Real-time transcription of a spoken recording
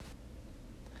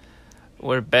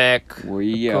We're back.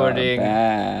 We recording are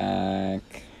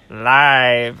back.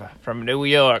 Live from New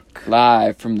York.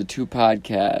 Live from the two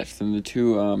podcasts, from the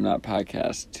two, not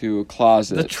podcasts, two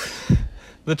closets.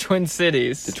 The Twin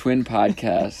Cities. The twin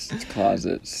podcast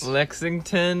closets.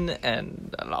 Lexington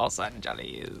and Los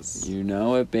Angeles. You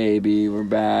know it, baby. We're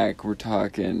back. We're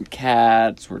talking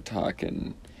cats. We're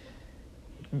talking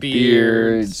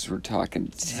beards. We're talking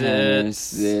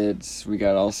tennis. Zits. We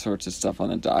got all sorts of stuff on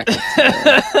the docket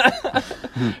today.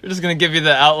 We're just going to give you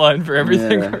the outline for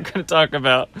everything Yeah. we're going to talk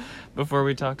about before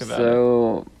we talk about it.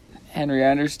 So, Henry, I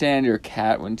understand your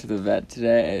cat went to the vet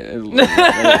today.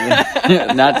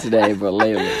 Not today, but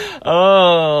lately.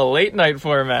 Oh, late night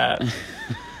format.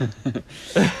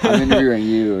 I'm interviewing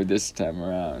you this time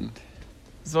around.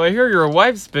 So I hear your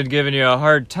wife's been giving you a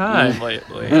hard time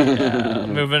lately. Yeah.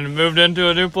 Moved into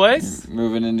a new place?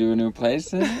 Moving into a new place?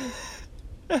 So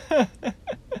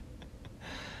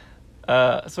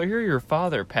I hear your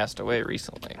father passed away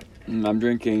recently. I'm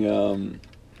drinking,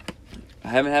 I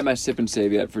haven't had my sip and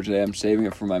save yet for today. I'm saving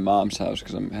it for my mom's house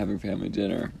because I'm having family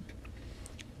dinner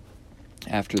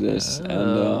after this.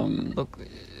 And, Look,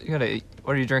 you gotta.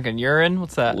 What are you drinking? Urine?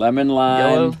 What's that? lemon lime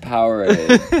Yellow?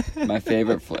 Powerade. My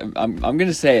favorite I'm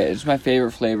gonna say it. It's my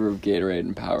favorite flavor of Gatorade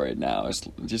and Powerade now. It's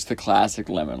just the classic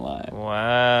lemon lime.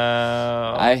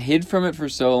 Wow. I hid from it for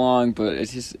so long, but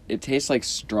it tastes like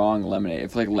strong lemonade.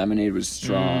 If like lemonade was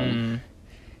strong,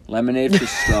 lemonade for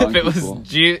strong people.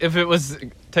 If it was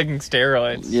taking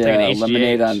steroids, Yeah, taking HGH.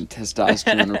 lemonade on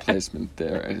testosterone replacement.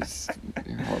 There, it's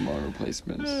hormone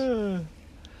replacements.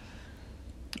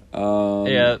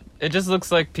 Yeah, it just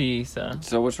looks like pee.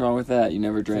 So what's wrong with that? You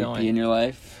never drank only- pee in your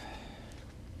life?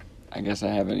 I guess I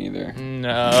haven't either.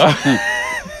 no.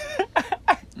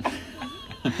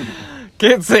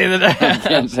 Can't say that I I have.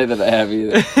 can't say that I have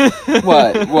either.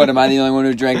 What? Am I the only one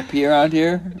who drank pee around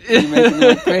here? You're making me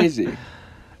look crazy.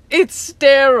 It's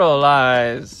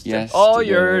sterilized. Yes, All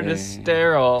urine is today.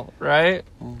 sterile, right?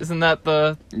 Isn't that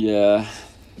the Yeah.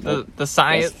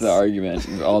 science? That's the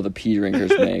argument all the pee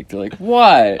drinkers make. They're like,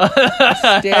 what?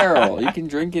 It's sterile. You can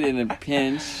drink it in a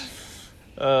pinch.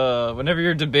 Whenever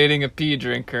you're debating a pee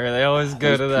drinker, they always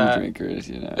go Those to pee that. drinkers,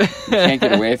 you know. You can't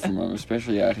get away from them,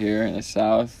 especially out here in the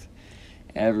South.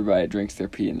 Everybody drinks their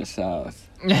pee in the South.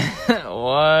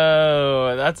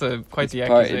 Whoa, that's quite the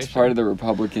accusation. It's part of the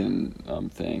Republican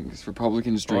thing. 'Cause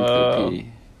Republicans drink Whoa. their pee.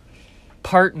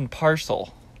 Part and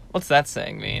parcel. What's that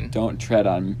saying mean? Don't tread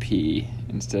on pee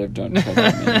instead of don't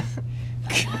tread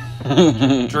on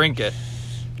me. Drink it.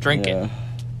 Drink Yeah. it.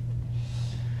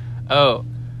 Oh,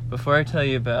 before I tell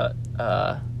you about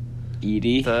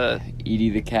Edie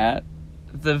the cat.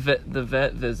 the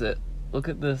vet visit, look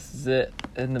at this zit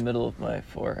in the middle of my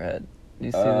forehead.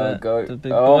 You see that? The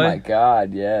big oh boy? my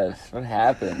God! Yes. What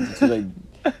happened? Did you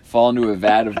like fall into a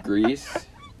vat of grease?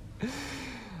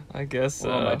 I guess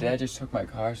so. Oh, my dad just took my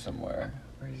car somewhere.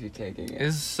 Where is he taking it? It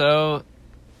was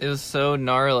so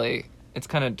gnarly. It's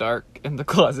kind of dark in the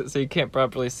closet, so you can't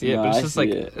properly see it. No, But it's I just see like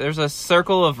it. there's a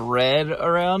circle of red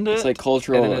around it. It's like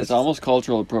cultural. and then It's almost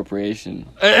cultural appropriation.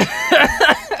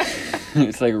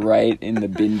 It's like right in the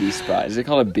bindi spot. Is it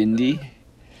called a bindi?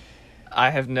 I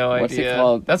have no What's idea. it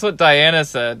called? That's what Diana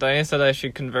said. Diana said I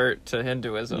should convert to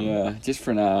Hinduism. Yeah, just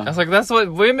for now. I was like, that's what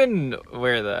women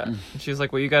wear that. And she was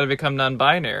like, well, you got to become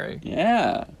non-binary.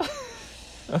 Yeah.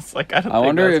 I was like, I don't I think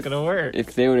wonder that's gonna work.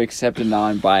 if they would accept a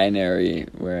non-binary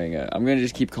wearing a. I'm gonna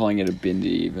just keep calling it a bindi,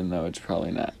 even though it's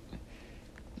probably not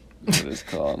what it's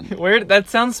called. Where that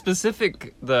sounds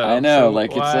specific though. I know, so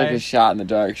like why? it's like a shot in the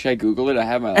dark. Should I Google it? I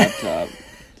have my laptop.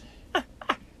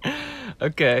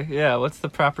 Okay, yeah. What's the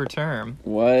proper term?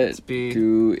 What be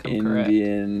do correct.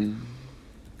 Indian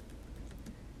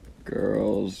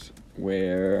girls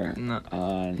wear No.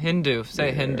 on Hindu. Say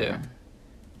their Hindu.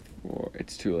 war?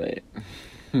 It's too late.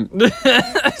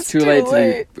 It's Too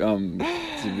late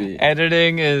to be.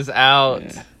 Editing is out.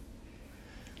 Yeah.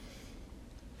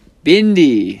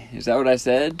 Bindi. Is that what I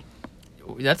said?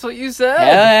 That's what you said.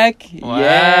 Heck Wow,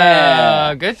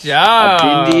 yeah! good A job.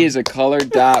 bindi is a colored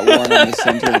dot worn on the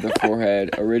center of the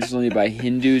forehead, originally by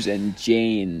Hindus and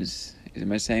Jains.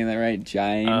 Am I saying that right?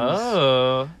 Jains?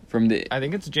 Oh, From the I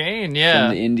think it's Jane. Yeah.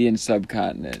 from the Indian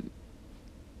subcontinent.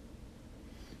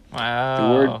 Wow.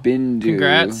 The word bindu.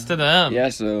 Congrats to them. Yeah,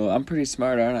 so I'm pretty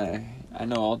smart, aren't I? I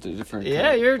know all the different.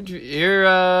 Yeah,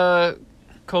 you're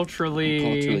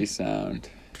culturally sound.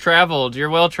 traveled. You're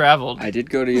well traveled. I did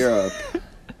go to Europe.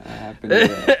 I happened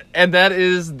to. And that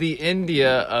is the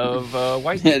India of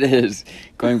white people. It is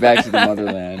going back to the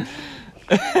motherland.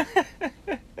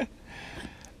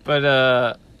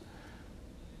 But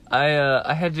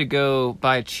I had to go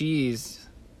buy cheese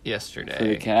yesterday. For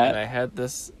the cat? And I had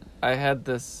this. I had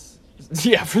this.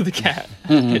 Yeah, for the cat.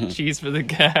 Get cheese for the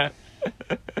cat.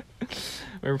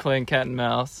 We were playing cat and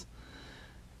mouse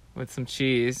with some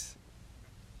cheese,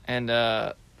 and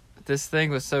this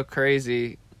thing was so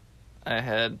crazy. I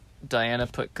had Diana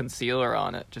put concealer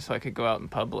on it just so I could go out in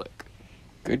public.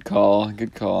 Good call.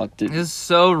 Good call. It was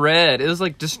so red. It was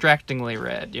like distractingly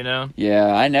red, you know? Yeah,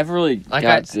 I never really Like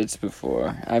got zits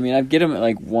before. I mean, I get them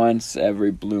like once every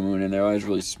blue moon, and they're always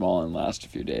really small and last a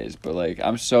few days. But like,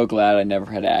 I'm so glad I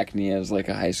never had acne as like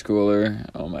a high schooler.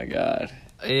 Oh my god.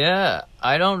 Yeah,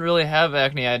 I don't really have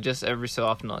acne. I just every so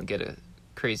often I'll get a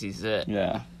crazy zit.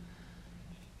 Yeah.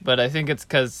 But I think it's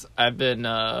because I've been,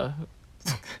 I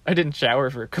didn't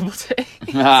shower for a couple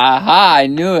days. Aha! I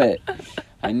knew it.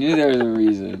 I knew there was a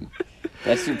reason.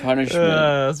 That's your punishment.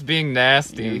 I was being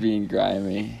nasty. You're being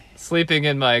grimy. Sleeping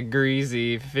in my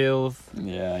greasy filth.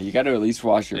 Yeah, you got to at least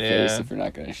wash your face Yeah. if you're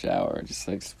not going to shower. Just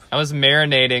like, I was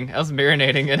marinating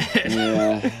in it.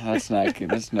 yeah, that's not good.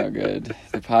 That's no good.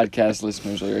 The podcast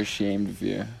listeners are ashamed of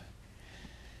you.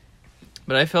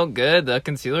 But I felt good. The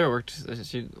concealer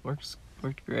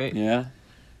worked great. Yeah.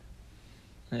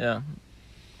 Yeah.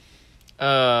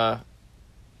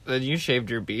 Then you shaved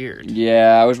your beard.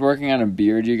 Yeah, I was working on a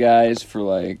beard, you guys, for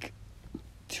like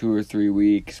 2 or 3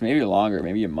 weeks, maybe longer,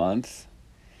 maybe a month.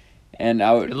 And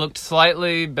I It would, looked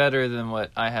slightly better than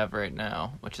what I have right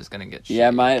now, which is gonna get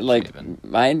yeah, shaven.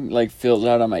 mine like fills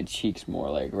out on my cheeks more,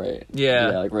 like Yeah.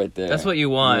 like right there. That's what you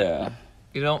want. Yeah.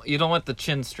 You don't want the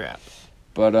chin strap.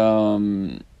 But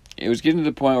it was getting to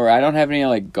the point where I don't have any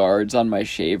like guards on my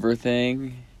shaver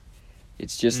thing.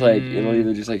 It's just like it'll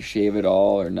either just like shave it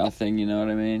all or nothing, you know what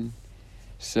I mean?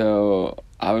 So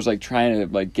I was like trying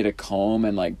to like get a comb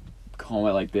and like comb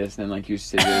it like this and then like use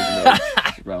scissors and like,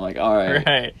 but I'm like, all right.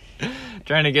 Right.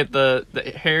 Trying to get the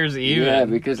hairs even. Yeah,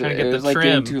 because Trying it to get was the like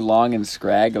getting trim. too long and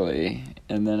scraggly.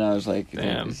 And then I was like,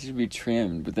 Damn. this should be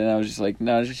trimmed. But then I was just like,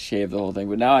 no, just shave the whole thing.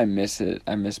 But now I miss it.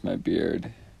 I miss my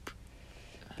beard.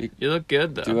 You look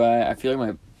good though. Do I? I feel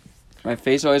like my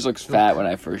face always looks fat when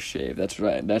I first shave. That's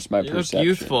right. That's my You perception. look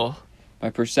youthful.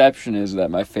 My perception is that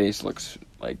my face looks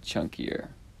like chunkier.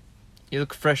 You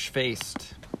look fresh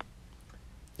faced.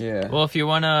 Yeah. Well, if you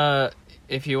wanna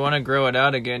grow it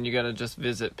out again, you gotta just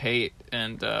visit Pate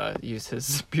and use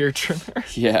his beard trimmer.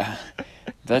 Yeah.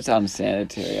 That's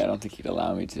unsanitary. I don't think he'd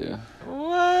allow me to.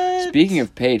 What? Speaking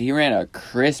of Pate, he ran a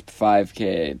crisp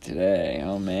 5K today.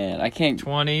 Oh man, I can't.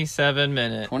 27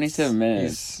 minutes. 27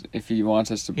 minutes. If he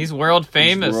wants us to. He's world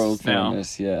famous He's world now.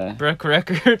 famous. Yeah. Broke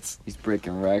records. He's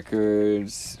breaking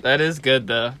records. That is good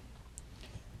though.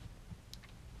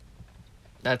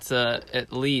 That's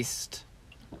at least.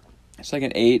 It's like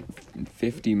an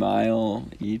 850 mile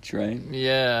each, right?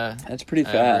 Yeah. That's pretty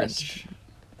fast.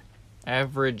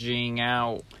 Averaging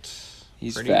out.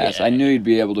 He's pretty fast. good. I knew he'd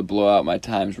be able to blow out my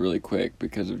times really quick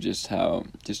because of just how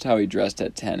he dressed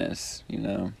at tennis, you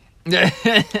know.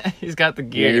 He's got the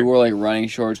Yeah, he gear. wore like running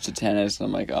shorts to tennis, and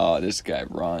I'm like, oh, this guy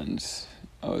runs.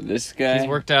 Oh, this guy. He's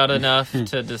worked out enough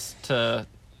to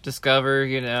discover,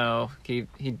 you know, he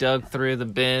dug through the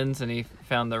bins and he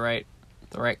found the right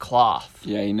cloth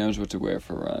Yeah, he knows what to wear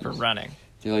for runs. for running.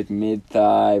 They're like mid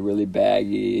thigh, really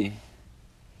baggy.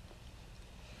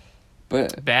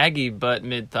 But Baggy but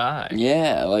mid thigh.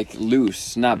 yeah, like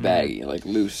loose, not baggy, like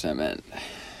loose. I meant.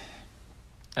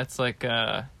 That's like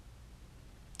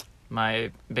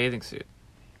my bathing suit.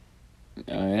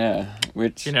 Oh yeah,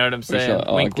 which You know what I'm which saying?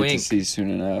 I'll Wink, get wink. to see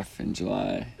soon enough in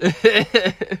July.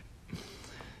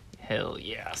 Hell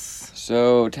yes.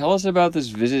 So tell us about this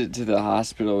visit to the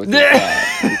hospital with your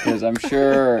cat, because I'm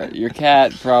sure your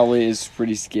cat probably is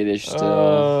pretty skittish still.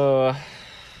 Oh,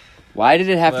 Why did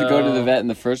it have to go to the well- vet in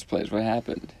the first place? What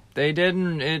happened? they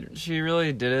didn't. She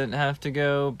really didn't have to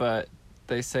go, but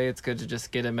they say it's good to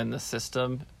just get him in the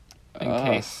system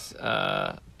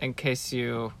in case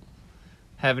you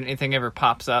have anything ever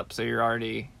pops up, so you're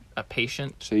already a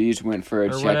patient. So you just went for a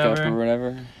Or checkup whatever. or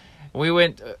whatever? We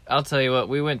went. I'll tell you what.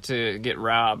 We went to get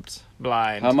robbed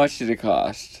blind How much did it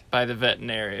cost? by the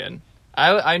veterinarian.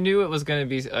 I knew it was going to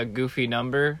be a goofy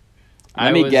number.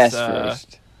 Let me guess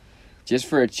first. Just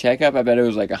for a checkup, I bet it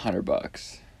was like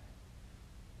 $100.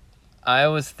 I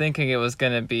was thinking it was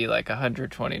going to be like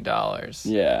 $120.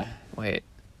 Yeah. Wait.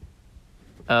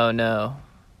 Oh no.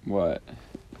 What?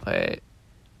 Wait.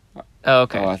 Oh,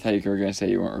 okay. Oh, I thought you were gonna say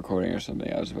you weren't recording or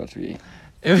something. I was about to be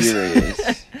It was-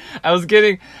 furious. I was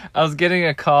getting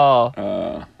a call,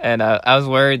 and I was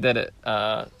worried that it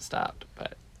stopped,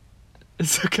 but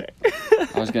it's okay.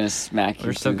 I was gonna smack you.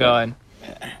 We're still through going.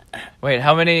 Wait,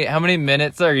 how many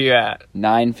minutes are you at?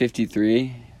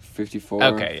 9:53, 54,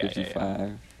 Okay, yeah,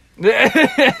 55.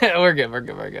 We're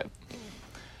good.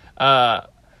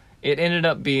 It ended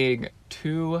up being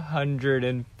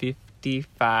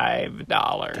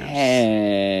 $255.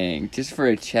 Dang. Just for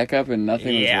a checkup and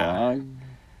nothing was Yeah. wrong?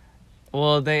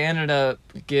 Well, they ended up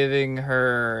giving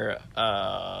her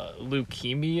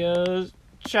leukemia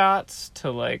shots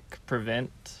to like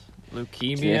prevent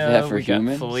leukemia. Do they have that for we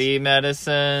humans? got flea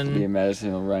medicine. Flea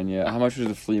medicine will run you. How much was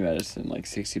the flea medicine? Like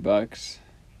 $60?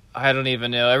 I don't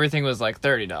even know. Everything was like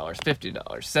 $30, $50,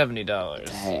 $70.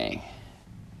 Dang.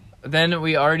 Then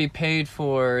we already paid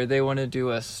for. They want to do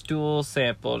a stool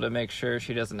sample to make sure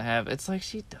she doesn't have. It's like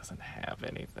she doesn't have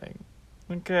anything.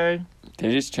 Okay.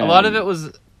 They're just A trying. lot of it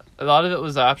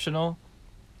was optional.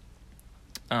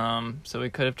 So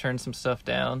we could have turned some stuff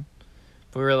down.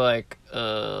 But we were like,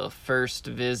 first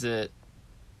visit.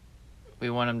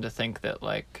 We want them to think that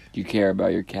like You care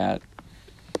about your cat.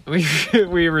 we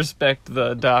respect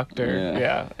the doctor,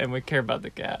 Yeah. and we care about the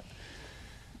cat.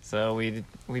 So we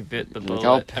bit the Like,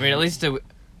 bullet. I mean, at least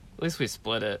we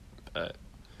split it. But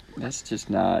That's just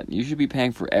not. You should be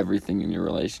paying for everything in your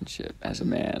relationship as a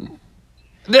man.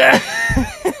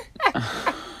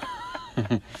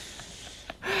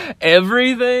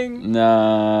 everything.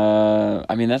 Nah.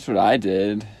 I mean, that's what I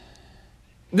did.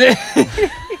 That's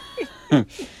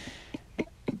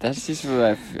just what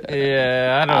I.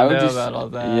 Yeah, I don't would know just, about all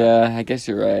that. Yeah, I guess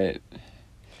you're right.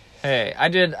 Hey, I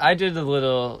did a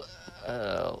little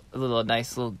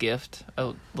nice little gift,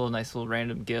 a little nice little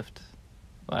random gift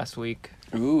last week.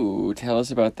 Ooh, tell us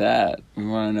about that. We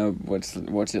want to know what's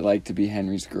it like to be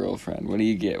Henry's girlfriend. What do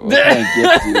you get? What kind of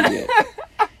gift do you get?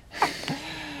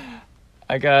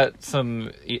 I got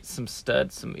some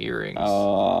studs, some earrings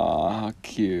Oh, how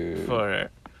cute. for her,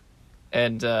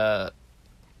 and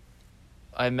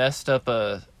I messed up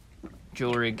a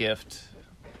jewelry gift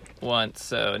once,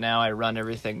 so now I run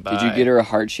everything by. Did you get her a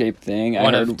heart-shaped thing?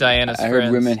 One of Diana's I heard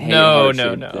friends. women hate No,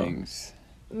 heart-shaped things.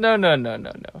 No,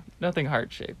 nothing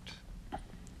heart shaped.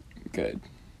 Good.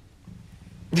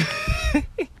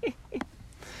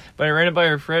 But I ran it by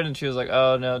her friend, and she was like,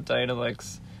 "Oh no, Diana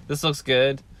likes this. Looks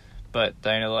good, but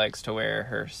Diana likes to wear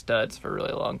her studs for a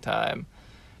really long time."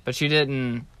 But she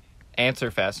didn't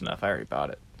answer fast enough. I already bought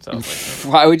it, so I was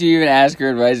like, Why would you even ask her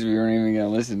advice if you weren't even going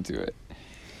to listen to it?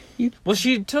 "Well,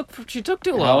 she took too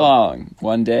long. How long?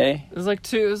 1 day? It was like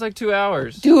 2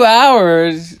 hours." 2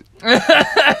 hours?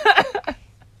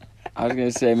 I was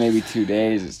going to say maybe 2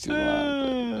 days is too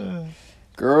long.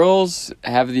 Girls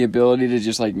have the ability to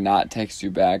just like not text you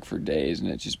back for days and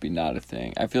it just be not a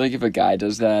thing. I feel like if a guy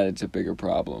does that, it's a bigger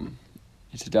problem.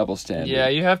 It's a double standard. Yeah,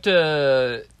 you have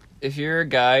to. If you're a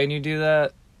guy and you do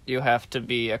that, you have to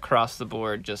be across the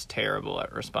board just terrible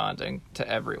at responding to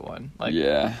everyone. Like,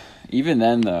 yeah. Even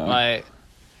then, though.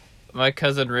 my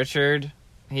cousin Richard,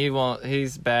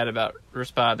 he's bad about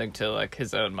responding to like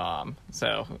his own mom.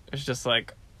 So it's just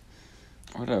like,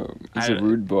 He's a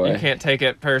rude boy. You can't take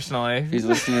it personally. If he's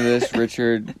listening to this,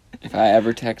 Richard, if I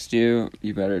ever text you,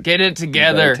 you better get it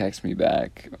together. Text me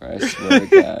back, or I swear to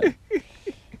God.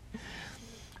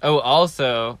 Oh,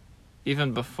 also,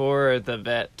 even before the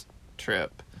vet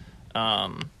trip,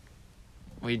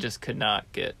 we just could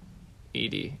not get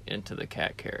Edie into the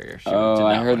cat carrier.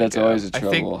 I heard that's always a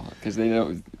trouble because they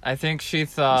don't. I think she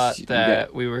thought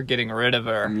that we were getting rid of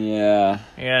her. Yeah.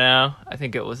 You know, I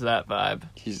think it was that vibe.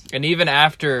 And even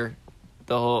after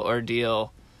the whole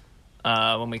ordeal,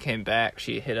 when we came back,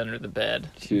 she hid under the bed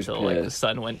until like the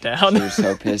sun went down. She was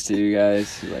so pissed at you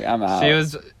guys. She's like, I'm out.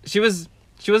 She wasn't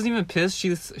even pissed.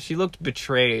 She looked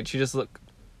betrayed. She just looked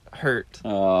hurt.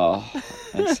 Oh,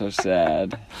 that's so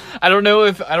sad. I don't know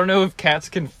if cats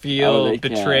can feel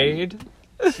betrayed.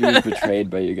 She was betrayed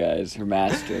by you guys, her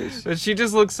masters. But she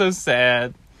just looks so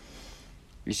sad.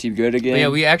 Is she good again? But yeah,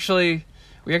 we actually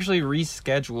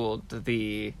rescheduled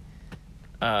the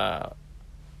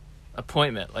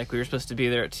appointment. Like we were supposed to be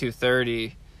there at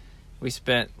 2:30. We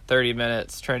spent 30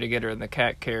 minutes trying to get her in the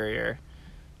cat carrier.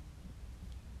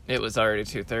 It was already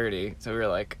 2:30, so we were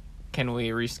like, can we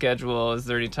reschedule? Is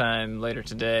there any time later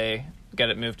today? We got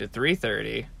it moved to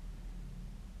 3:30.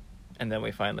 And then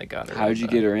we finally got her. How'd you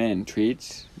get her in?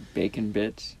 Treats? Bacon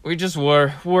bits? We just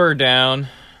wore down.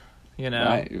 You know,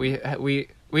 right. we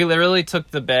literally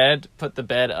took the bed, put the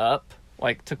bed up,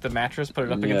 like took the mattress, put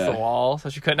it up against the wall so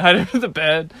she couldn't hide under the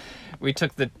bed. We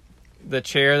took the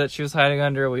chair that she was hiding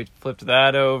under, we flipped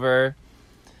that over.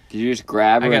 Did you just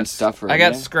grab her and stuff her? I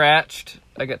got scratched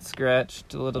a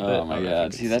little bit. Oh my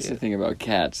god! See, that's the thing about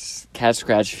cats. Cat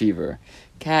scratch fever.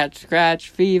 Cat scratch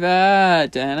fever.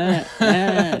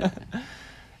 Da-na-na.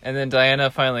 And then Diana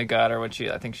finally got her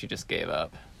I think she just gave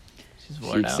up. She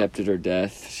accepted her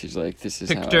death. She's like, this is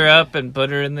Picked her up and put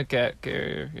her in the cat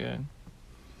carrier, yeah.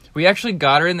 We actually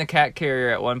got her in the cat carrier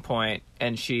at one point,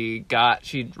 and she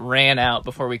ran out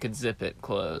before we could zip it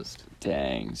closed.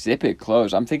 Dang, zip it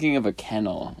closed. I'm thinking of a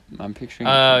kennel. I'm picturing.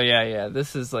 Oh yeah.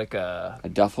 This is like a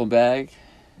duffel bag.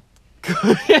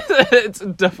 It's a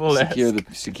duffel bag.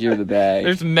 Secure the bag.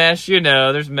 There's mesh,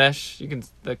 there's mesh.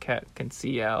 The cat can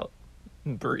see out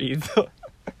and breathe.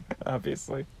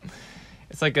 Obviously,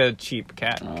 it's like a cheap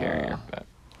cat carrier. But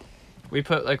we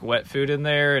put like wet food in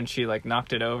there, and she like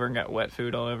knocked it over and got wet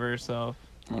food all over herself.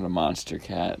 What a monster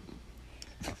cat.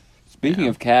 Speaking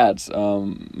of cats,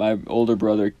 my older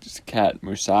brother's cat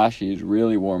Musashi is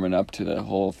really warming up to the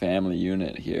whole family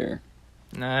unit here.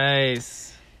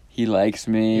 Nice. He likes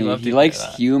me. He likes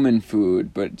human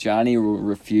food, but Johnny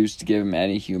refused to give him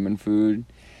any human food.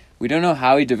 We don't know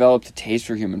how he developed a taste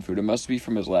for human food. It must be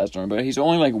from his last owner, but he's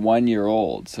only like 1 year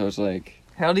old, so it's like...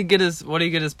 What did he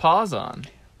get his paws on?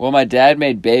 Well, my dad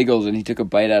made bagels, and he took a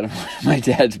bite out of one of my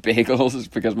dad's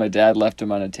bagels because my dad left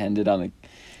him unattended on the...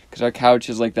 Because our couch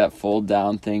is like that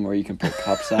fold-down thing where you can put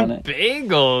cups on it.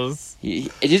 Bagels?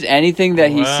 It's just anything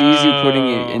that he sees you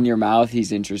putting in your mouth,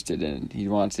 he's interested in. He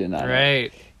wants in on it.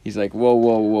 Right. He's like, whoa,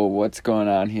 what's going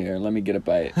on here? Let me get a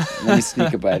bite. Let me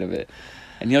sneak a bite of it.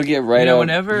 And he'll get right out.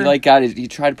 He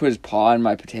tried to put his paw in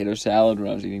my potato salad when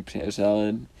I was eating potato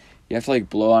salad. You have to like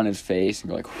blow on his face and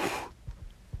go like,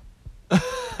 whew.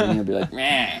 And he'll be like,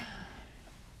 meh.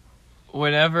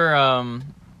 Whenever I'm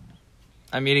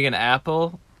eating an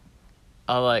apple,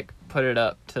 I'll like put it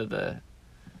up to the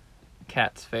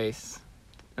cat's face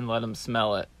and let him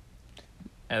smell it.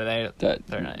 And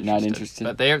they're not interested.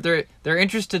 But they're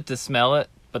interested to smell it,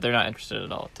 but they're not interested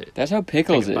at all to. That's how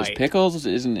Pickles is. Pickles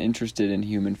isn't interested in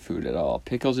human food at all.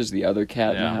 Pickles is the other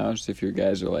cat in the house. If your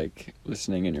guys are like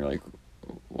listening and you're like,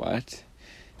 what?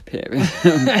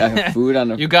 Food on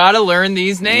the. You gotta learn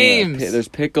these names. Yeah, there's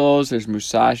Pickles. There's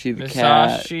Musashi the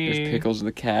cat. There's Pickles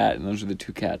the cat, and those are the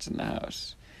two cats in the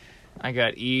house. I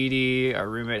got Edie. Our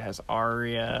roommate has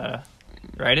Aria.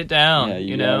 Write it down. Yeah,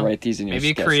 you know. Write these in your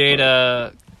maybe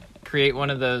create one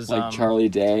of those like Charlie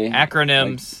Day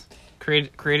acronyms.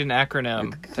 Like, create an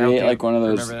acronym. Create like one of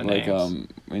those like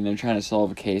when they're trying to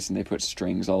solve a case and they put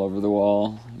strings all over the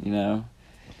wall,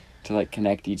 to like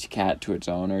connect each cat to its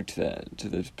owner to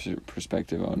the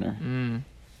prospective owner. Mm.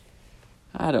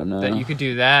 I don't know. That you could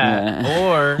do that,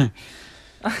 or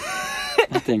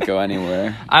I didn't go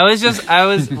anywhere. I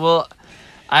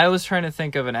was trying to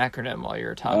think of an acronym while you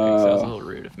were talking, so it was a little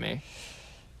rude of me.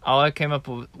 All I came up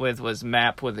with was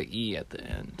MAP with an E at the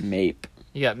end. MAPE.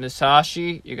 You got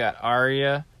Musashi, you got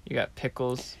Aria, you got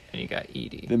Pickles, and you got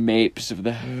Edie. The Mapes of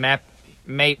the...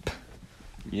 MAPE.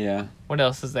 Yeah. What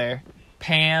else is there?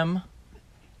 Pam.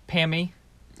 Pammy.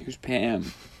 Who's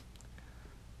Pam?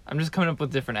 I'm just coming up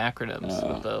with different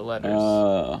acronyms with the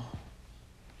letters.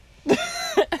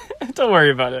 Don't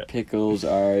worry about it. Pickles,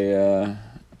 Aria...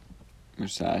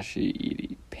 Musashi,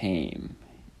 Edie, Pame.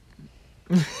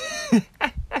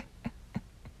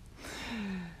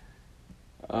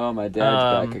 Oh, my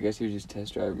dad's back. I guess he was just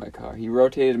test driving my car. He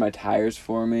rotated my tires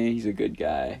for me. He's a good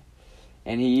guy.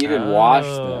 And he even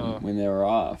washed them when they were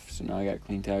off. So now I got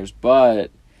clean tires.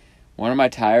 But one of my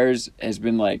tires has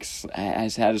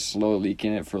had a slow leak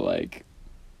in it for like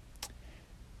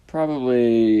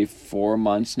probably 4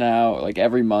 months now. Like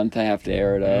every month I have to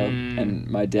air it up. And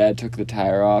my dad took the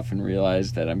tire off and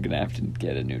realized that I'm going to have to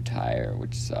get a new tire,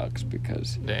 which sucks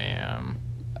because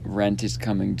rent is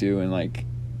coming due in like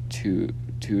two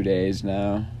days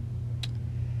now.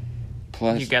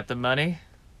 Plus, you got the money?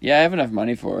 Yeah, I have enough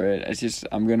money for it. It's just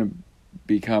I'm going to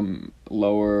become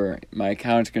lower. My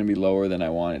account's going to be lower than I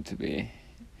want it to be.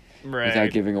 Right.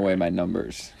 Without giving away my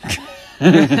numbers.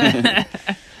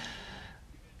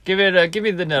 Give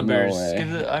me the numbers. No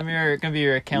way. I'm gonna be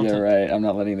your accountant. Yeah, right. I'm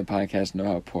not letting the podcast know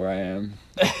how poor I am.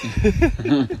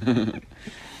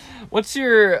 What's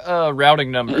your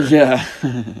routing number? Yeah.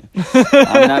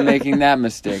 I'm not making that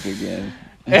mistake again.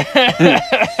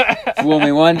 Fool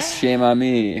me once, shame on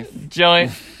me.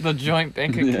 The joint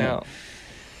bank account.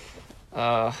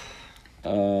 Yeah.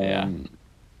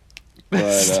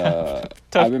 But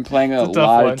I've been playing a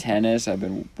lot of tennis. I've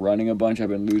been running a bunch. I've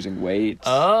been losing weight.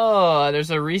 Oh,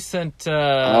 there's a recent win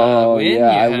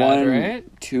I won right?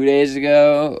 2 days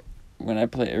ago when I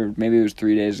played, or maybe it was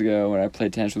 3 days ago when I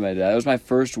played tennis with my dad. That was my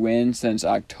first win since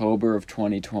October of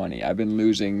 2020. I've been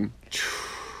losing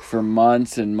for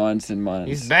months and months and months.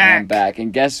 He's back. I'm back.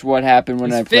 And guess what happened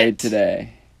when I played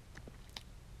today?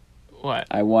 What?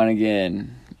 I won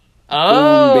again.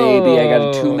 Oh, boom, baby! I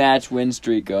got a 2-match win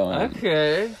streak going.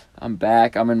 Okay. I'm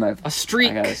back. I'm in my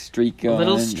streak. I got a streak going. A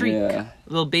little streak. Yeah. A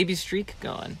little baby streak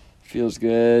going. Feels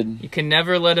good. You can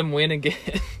never let him win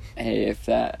again. Hey, if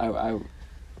that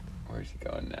Where's he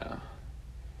going now?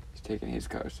 He's taking his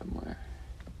car somewhere.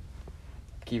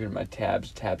 Keeping my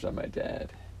tabs on my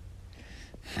dad.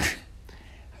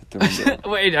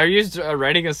 Wait, are you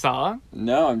writing a song?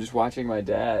 No, I'm just watching my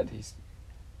dad. He's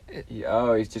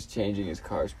just changing his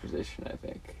car's position, I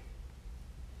think.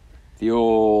 The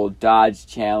old Dodge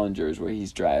Challenger is what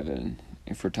he's driving.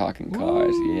 If we're talking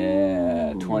cars,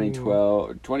 yeah,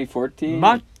 2014.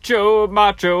 Macho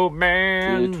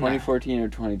Man. Either 2014 or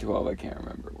 2012. I can't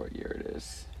remember what year it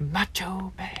is.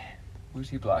 Macho Man.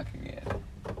 Who's he blocking in?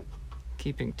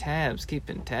 Keeping tabs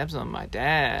on my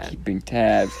dad. Keeping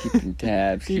tabs Keeping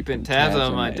tabs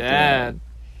on my dad.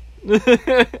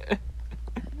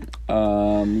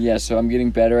 Yeah, so I'm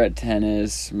getting better at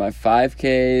tennis. My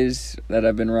 5Ks that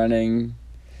I've been running,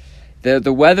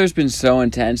 the weather's been so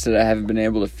intense that I haven't been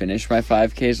able to finish my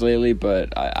 5Ks lately,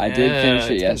 but I did finish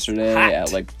it yesterday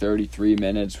at like 33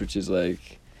 minutes, which is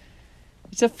like,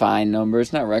 it's a fine number.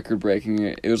 It's not record breaking.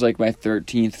 It was like my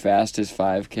 13th fastest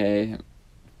 5K.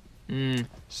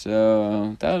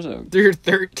 So that was You're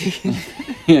 13.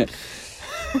 Yeah.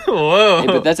 Whoa. Yeah,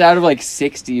 but that's out of like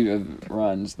 60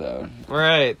 runs though.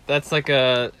 Right. That's like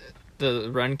the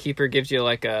run keeper gives you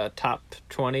like a top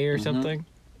 20 or something.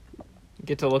 You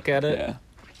get to look at it. Yeah.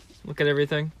 Look at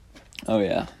everything. Oh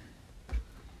yeah.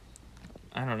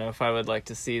 I don't know if I would like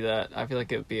to see that. I feel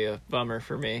like it would be a bummer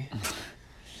for me.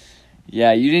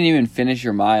 Yeah, you didn't even finish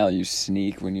your mile, you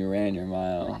sneak, when you ran your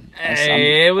mile.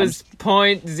 Hey, it was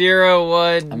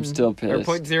 0.01. I'm still pissed.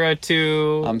 Or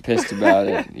 0.02. I'm pissed about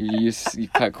it. You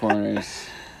cut corners.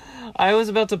 I was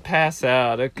about to pass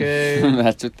out, okay?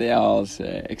 That's what they all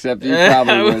say. Except you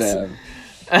probably would have.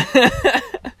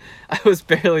 I was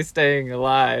barely staying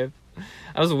alive.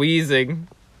 I was wheezing.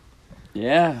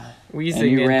 Yeah. Wheezing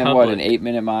and you in ran, public. what, an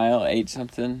 8-minute mile? 8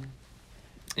 something?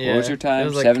 Yeah. What was your time?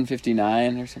 It was like,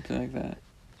 7:59 or something like that?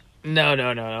 No.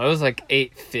 It was like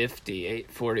 8:50,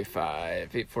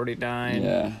 8:45, 8:49.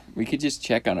 Yeah. We could just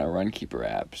check on our Runkeeper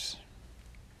apps.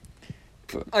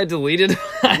 I deleted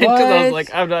mine because I was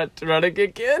like, I'm not running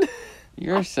again.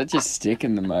 You're such a stick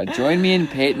in the mud. Join me and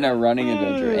Peyton our running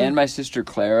adventure. And my sister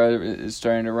Clara is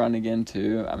starting to run again,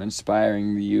 too. I'm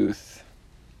inspiring the youth.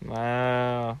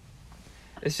 Wow.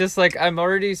 It's just like, I'm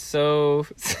already so...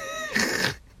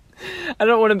 I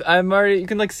don't want to... you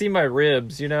can like see my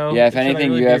ribs, you know? Yeah, if Should I anything,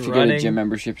 really you be have to running? get a gym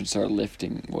membership and start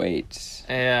lifting weights.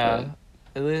 Yeah.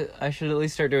 I should at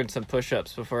least start doing some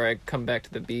push-ups before I come back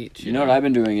to the beach. You know what I've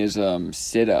been doing is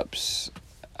sit-ups.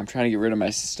 I'm trying to get rid of my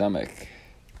stomach.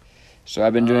 So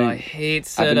I've been doing... I hate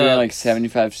sit-ups. I've been doing like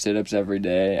 75 sit-ups every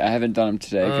day. I haven't done them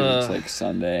today because it's like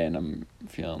Sunday and I'm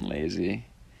feeling lazy.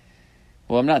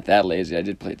 Well, I'm not that lazy. I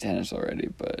did play tennis already,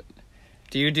 but...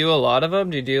 Do you do a lot of them?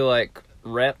 Do you do like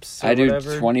reps or I do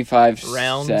whatever? 25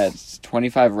 rounds? sets.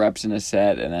 25 reps in a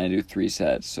set, and I do 3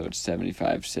 sets, so it's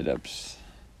 75 sit-ups.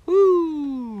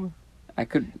 Woo! I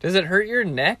could... Does it hurt your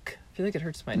neck? I feel like it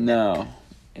hurts my neck. No.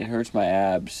 It hurts my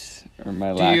abs, or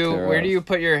my lack thereof. Where do you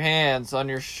put your hands? On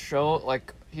your shoulder?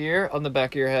 Like here? On the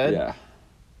back of your head? Yeah.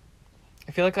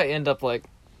 I feel like I end up like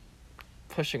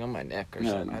pushing on my neck or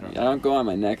something. I don't go on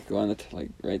my neck. I go on the like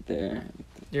right there.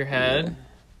 Your head?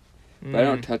 Yeah. But I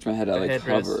don't touch my head. I The like headrest.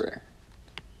 hover.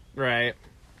 Right.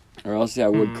 Or else I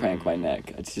would crank my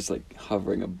neck. It's just like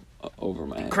hovering over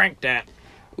my head. Crank that.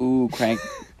 Ooh, crank.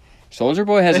 Soldier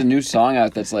Boy has a new song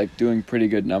out that's like doing pretty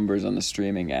good numbers on the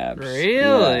streaming apps. Really?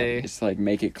 Yeah, it's like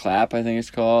Make It Clap, I think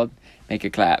it's called. Make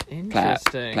it clap. Clap.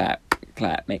 Interesting.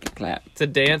 Clap. Make it clap. It's a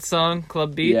dance song,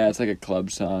 club beat? Yeah, it's like a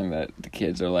club song that the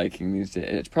kids are liking these days.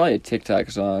 It's probably a TikTok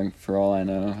song for all I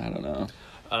know. I don't know.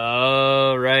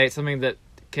 Oh, right. Something that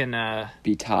can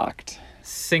Be talked.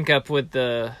 sync up with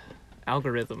the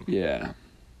algorithm. Yeah.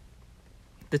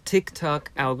 The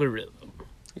TikTok algorithm.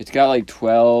 It's got like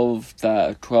 12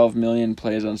 million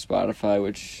plays on Spotify,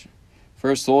 which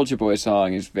for a Soulja Boy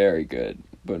song is very good.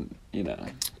 But, you know.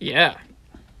 Yeah,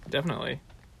 definitely.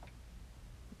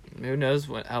 Who knows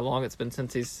how long it's been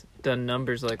since he's done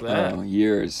numbers like that. Oh,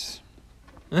 years.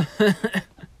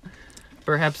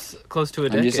 Perhaps close to a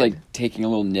decade. I'm just like taking a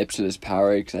little nips of this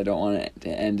Powerade because I don't want to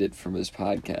end it from this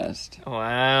podcast.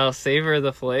 Wow, savor the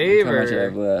Look flavor. how much I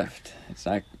have left. It's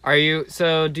not.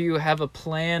 Do you have a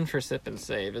plan for Sip and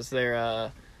Save? Is there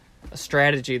a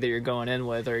strategy that you're going in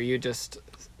with, or are you just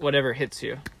whatever hits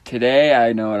you? Today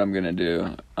I know what I'm gonna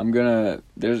do.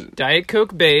 There's Diet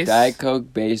Coke base. Diet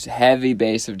Coke base, heavy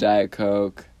base of Diet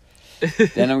Coke.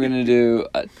 Then I'm gonna do.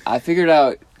 I figured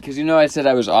out because I said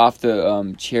I was off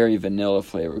the cherry vanilla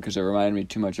flavor because it reminded me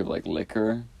too much of like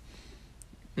liquor.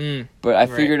 But I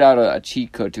figured out a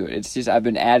cheat code to it. It's just I've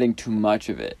been adding too much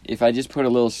of it. If I just put a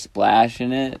little splash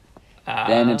in it,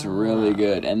 then it's really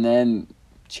good. And then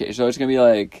So it's gonna be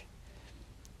like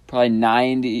probably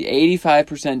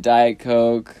 85% Diet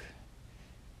Coke,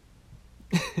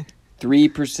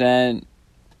 3%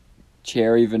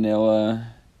 cherry vanilla,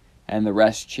 and the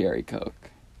rest cherry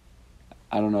Coke.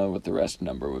 I don't know what the rest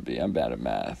number would be. I'm bad at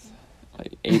math.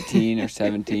 Like 18 or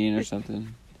 17 or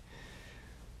something.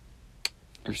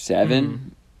 Or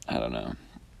 7? I don't know.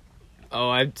 Oh,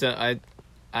 I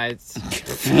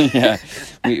Yeah,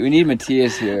 we need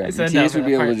Matthias here. I said Matthias no would for be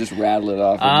that able to part. just rattle it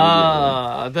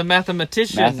off. The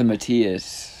mathematician.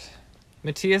 Matthias.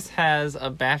 Matthias has a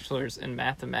bachelor's in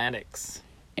mathematics.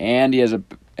 And he has a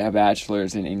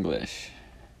bachelor's in English.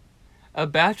 A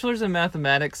bachelor's in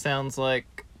mathematics sounds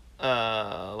like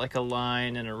a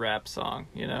line in a rap song,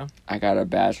 you know? I got a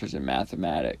bachelor's in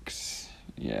mathematics.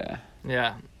 Yeah.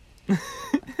 Yeah.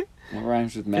 What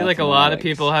rhymes with mathematics? I feel like a lot of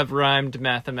people have rhymed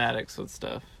mathematics with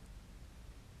stuff.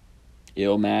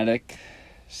 Illmatic.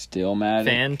 Stillmatic.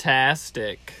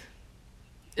 Fantastic.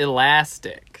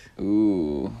 Elastic.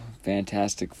 Ooh.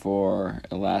 Fantastic Four.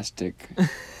 Elastic.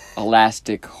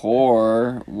 Elastic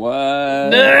whore.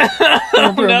 What? No.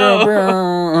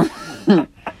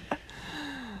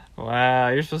 Wow,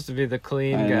 you're supposed to be the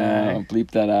clean I guy. know.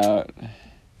 Bleep that out.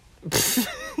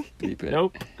 Bleep it.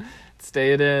 Nope.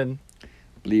 Stay it in.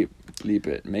 Bleep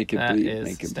it. Make it That bleep. is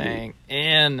Make it staying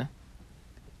in.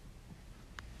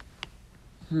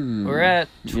 bleep. We're at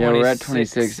 26 Yeah, we're at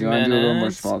 26. You want to do a little more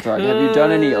minutes? small talk? Have you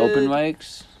done any open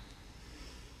mics?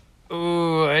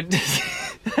 Ooh, I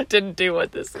didn't do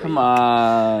it this week. Come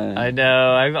on. I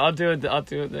know. I'll do it. I'll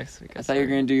do it next week. I thought you were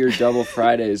going to do your double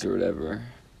Fridays or whatever.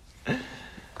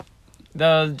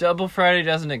 The Double Friday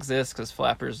doesn't exist because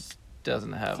Flappers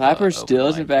doesn't have. Flappers open still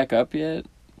mic. isn't back up yet?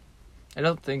 I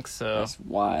don't think so. That's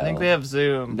wild. I think they have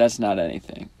Zoom. That's not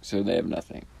anything. So they have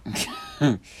nothing.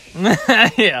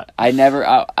 Yeah.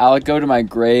 I'll go to my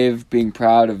grave being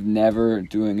proud of never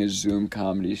doing a Zoom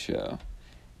comedy show.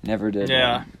 Never did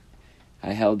Yeah. one.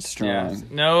 I held strong.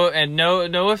 Yeah.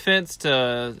 No offense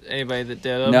to anybody that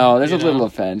did them. No, there's a you know? little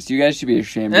offense. You guys should be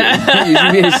ashamed. You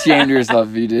should be ashamed of yourself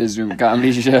if you did a Zoom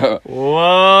comedy show.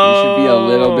 Whoa. You should be a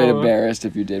little bit embarrassed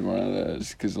if you did one of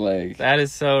those, because like That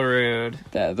is so rude.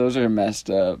 those are messed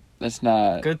up. That's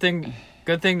not. Good thing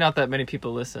not that many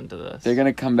people listen to this. They're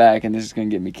gonna come back and this is gonna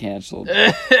get me canceled.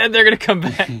 And they're gonna come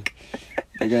back.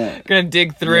 They're Gonna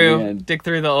dig through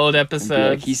the old gonna be episodes.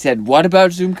 like, he said, "What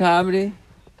about Zoom comedy?"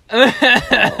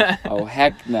 Oh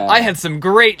heck no! I had some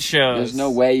great shows. There's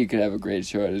no way you could have a great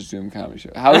show at a Zoom comedy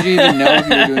show. How would you even know if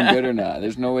you were doing good or not?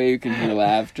 There's no way you can hear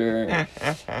laughter.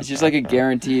 It's just like a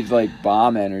guaranteed like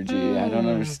bomb energy. I don't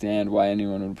understand why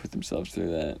anyone would put themselves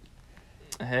through that.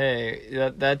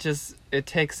 Hey, that just it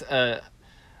takes a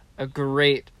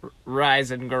great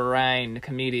rise and grind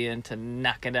comedian to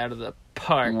knock it out of the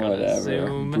park on a Whatever.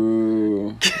 Zoom.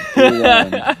 Boo. Boo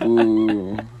then.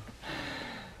 Boo.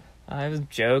 I was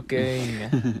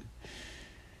joking.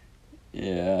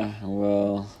 Yeah.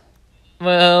 Well.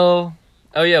 Well,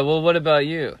 oh yeah. Well, what about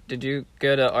you? Did you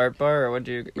go to Art Bar or where'd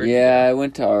you Yeah, I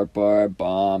went to Art Bar. I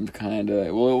bombed kind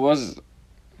of. Well, it was.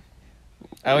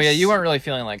 Oh yeah, you weren't really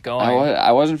feeling like going.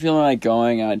 I wasn't feeling like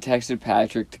going. I texted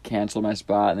Patrick to cancel my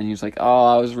spot, and then he was like, "Oh,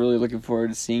 I was really looking forward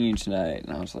to seeing you tonight."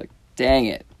 And I was like, "Dang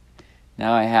it!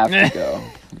 Now I have to go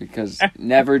because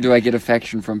never do I get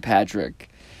affection from Patrick."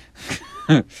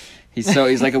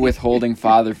 He's like a withholding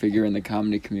father figure in the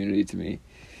comedy community to me.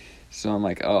 So I'm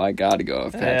like, "Oh, I gotta go."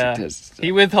 If Patrick tests,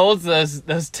 he withholds those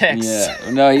texts.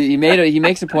 Yeah, no, he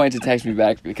makes a point to text me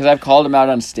back because I've called him out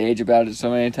on stage about it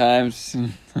so many times.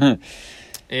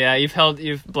 Yeah, you've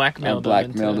blackmailed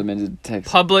him into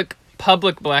text. Public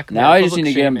blackmail. Now I just need to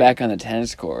public get him shaming. back on the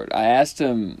tennis court. I asked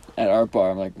him at Art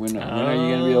Bar, I'm like, when are you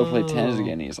going to be able to play tennis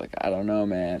again? He's like, I don't know,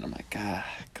 man. I'm like,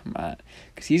 come on.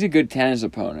 Because he's a good tennis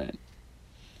opponent.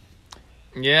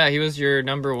 Yeah, he was your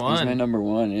number one. He's my number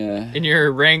one, yeah. In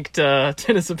your ranked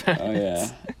tennis opponents. Oh,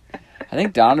 yeah. I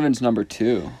think Donovan's number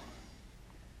 2.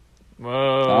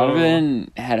 Whoa. Donovan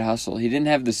had hustle. He didn't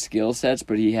have the skill sets,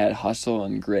 but he had hustle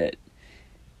and grit.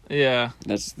 Yeah.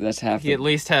 That's half. He at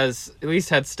least had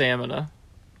stamina.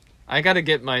 I gotta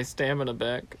get my stamina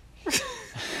back.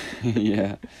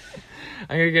 Yeah.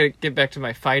 I gotta get back to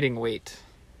my fighting weight.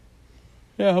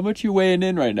 Yeah, how much you weighing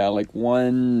in right now? Like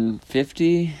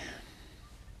 150?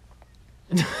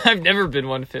 I've never been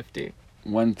 150.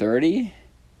 130?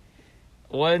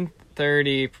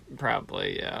 130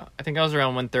 probably, yeah. I think I was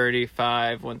around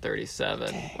 135,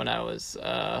 137 when I was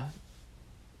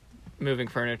moving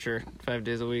furniture 5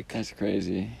 days a week. That's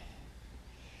crazy.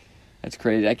 That's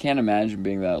crazy. I can't imagine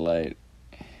being that light.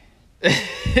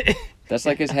 That's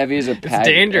like as heavy as a package.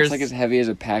 dangerous. That's like as heavy as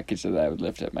a package that I would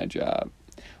lift at my job.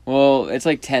 Well, it's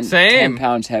like 10 Same.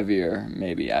 pounds heavier,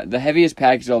 maybe. The heaviest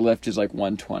package I'll lift is like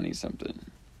 120 something.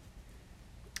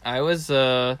 I was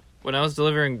when I was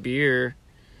delivering beer,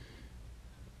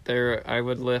 I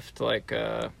would lift like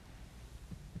I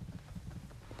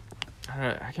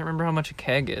can't remember how much a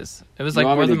keg is. It was like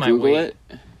more than my weight.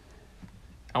 It?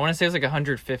 I want to say it was like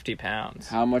 150 pounds.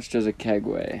 How much does a keg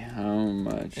weigh? How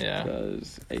much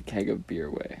does a keg of beer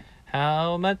weigh?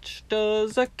 How much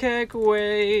does a keg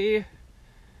weigh?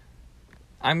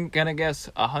 I'm gonna guess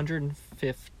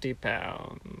 150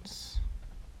 pounds.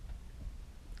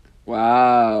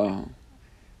 Wow.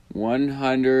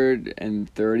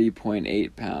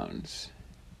 130.8 pounds.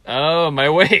 Oh, my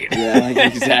weight. Yeah, like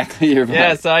exactly your weight.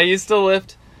 Yeah, so I used to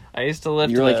lift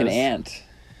You're like an ant.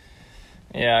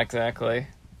 Yeah, exactly.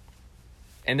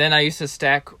 And then I used to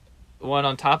stack one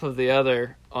on top of the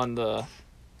other on the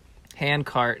hand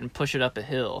cart and push it up a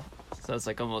hill. So it's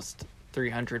like almost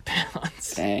 300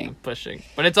 pounds. Dang. Pushing.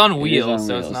 But it's on wheels,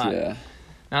 so it's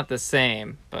not the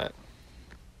same. But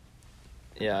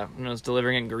yeah, when I was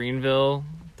delivering in Greenville,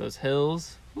 those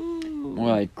hills. More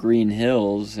like Green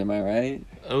Hills, am I right?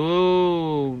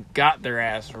 Oh, got their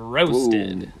ass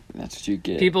roasted. Ooh, that's what you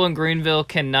get. People in Greenville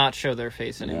cannot show their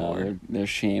face anymore. No, they're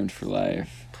shamed for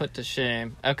life. Put to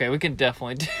shame. Okay, we can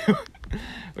definitely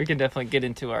get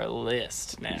into our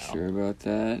list now. You sure about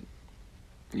that?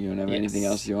 You don't have anything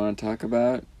else you want to talk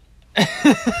about?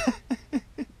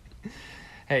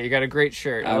 Hey, you got a great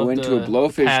shirt. I went to a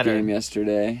Blowfish game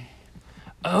yesterday.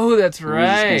 Oh, that's right. We're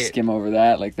just gonna skim over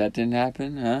that like that didn't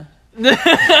happen, huh?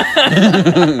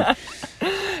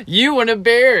 You want to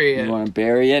bury it. You want to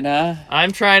bury it, huh?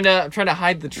 I'm trying to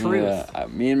hide the truth. Yeah.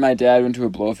 Me and my dad went to a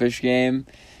Blowfish game,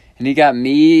 and he got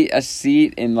me a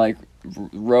seat in like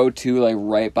row 2, like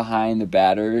right behind the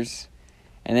batters,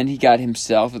 and then he got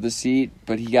himself a seat,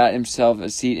 but he got himself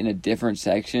a seat in a different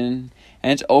section.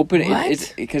 And it's open.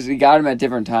 It's because he got him at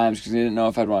different times because he didn't know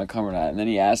if I'd want to come or not. And then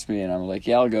he asked me, and I'm like,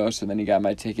 "Yeah, I'll go." So then he got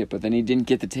my ticket, but then he didn't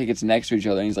get the tickets next to each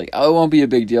other. And he's like, "Oh, it won't be a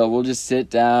big deal. We'll just sit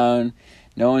down.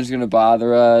 No one's gonna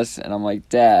bother us." And I'm like,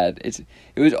 "Dad, it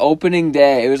was opening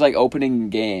day. It was like opening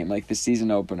game, like the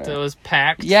season opener. So it was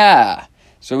packed. Yeah.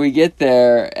 So we get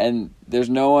there, and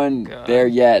there's no one there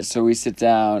yet. So we sit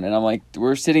down, and I'm like,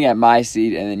 "We're sitting at my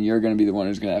seat, and then you're gonna be the one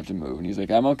who's gonna have to move." And he's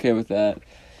like, "I'm okay with that."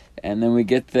 And then we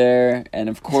get there, and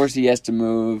of course he has to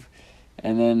move.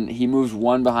 And then he moves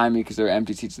one behind me because there are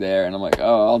empty seats there. And I'm like,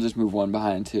 oh, I'll just move one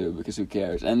behind too because who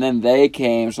cares? And then they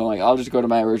came, so I'm like, I'll just go to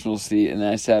my original seat. And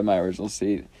then I sat at my original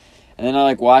seat. And then I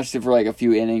like watched it for like a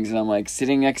few innings, and I'm like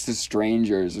sitting next to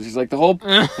strangers, which is like the whole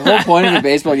point of a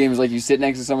baseball game is like you sit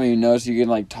next to someone you know so you can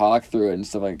like talk through it and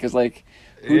stuff like. Because like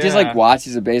who just like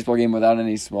watches a baseball game without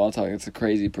any small talk? It's a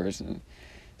crazy person.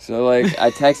 So, like,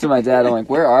 I texted my dad, I'm like,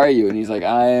 where are you? And he's like,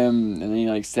 I am, and then he,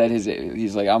 like, said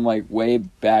he's like, I'm, like, way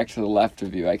back to the left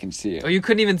of you, I can see you. Oh, you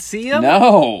couldn't even see him?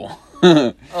 No!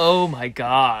 Oh, my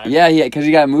God. Yeah, because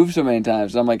he got moved so many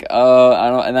times. So I'm like, I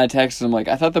don't, and I texted him, like,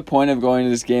 I thought the point of going to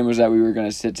this game was that we were going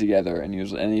to sit together, and he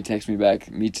texted me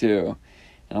back, me too.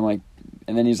 And I'm like,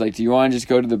 and then he's like, do you want to just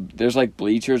go to there's, like,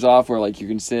 bleachers off where, like, you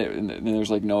can sit, and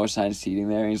there's, like, no assigned seating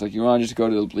there. And he's like, you want to just go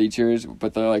to the bleachers,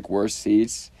 but they're, like, worse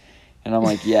seats? And I'm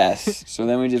like, yes. So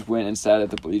then we just went and sat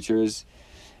at the bleachers.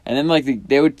 And then, like,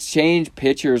 they would change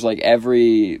pitchers, like,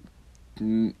 every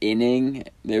inning.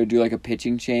 They would do, like, a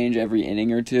pitching change every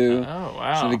inning or two. Oh,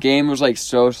 wow. So the game was, like,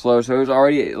 so slow. So it was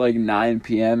already, like, 9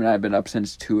 p.m., and I'd been up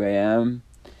since 2 a.m.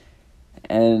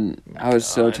 And I was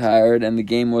so tired, and the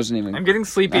game wasn't even... I'm getting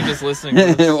sleepy just listening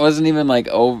to this. It wasn't even, like,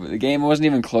 over. The game wasn't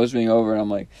even close to being over, and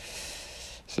I'm like...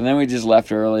 So then we just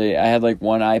left early. I had, like,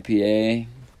 one IPA.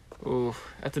 Ooh,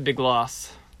 that's a big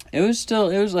loss. It was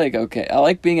like, okay. I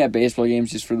like being at baseball games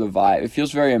just for the vibe. It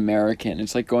feels very American.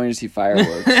 It's like going to see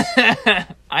fireworks.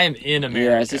 I am in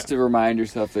America. Yeah, it's just to remind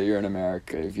yourself that you're in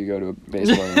America if you go to a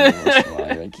baseball game once in a while.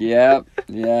 You're like, yeah,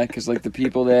 because, like, the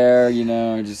people there, you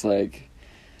know, are just, like,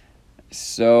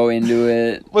 so into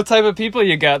it. What type of people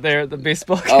you got there at the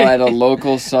baseball game? Oh, at a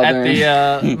local southern...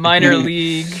 At the minor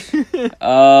league.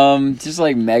 Just,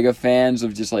 like, mega fans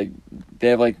of just, like, they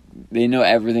have, like, they know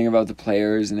everything about the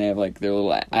players, and they have, like, their little...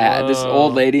 this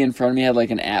old lady in front of me had,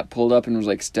 like, an app pulled up and was,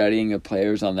 like, studying the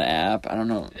players on the app. I don't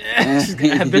know.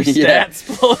 Had their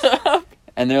stats pulled up.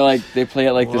 And they're, like, they play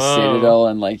at, like, the Citadel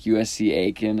and, like, USC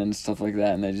Aiken and stuff like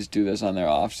that, and they just do this on their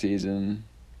off-season.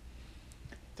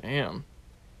 Damn.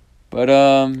 But,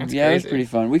 That's yeah, crazy. it was pretty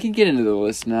fun. We can get into the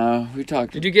list now. We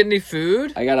talked... Did you get any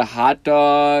food? I got a hot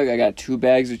dog, I got 2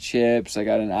 bags of chips, I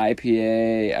got an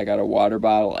IPA, I got a water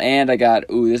bottle, and I got,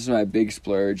 this is my big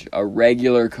splurge, a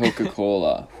regular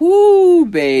Coca-Cola. Woo,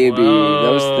 baby, Whoa.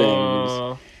 those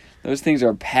things. Those things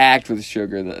are packed with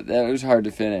sugar. That was hard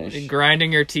to finish. You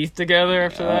grinding your teeth together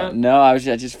after that? No, I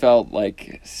just felt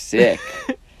like sick.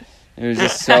 It was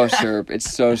just so syrup.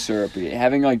 It's so syrupy.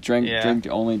 Having like drink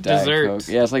only Diet Dessert. Coke.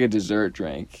 Yeah, it's like a dessert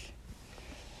drink.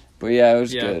 But yeah, it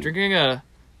was good. Drinking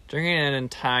an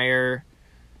entire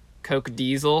Coke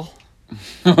Diesel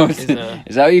is that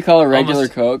what you call a regular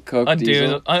Coke? Coke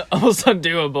Diesel? Almost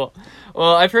undoable.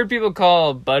 Well, I've heard people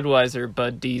call Budweiser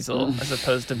Bud Diesel as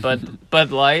opposed to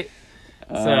Bud Light.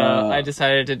 So I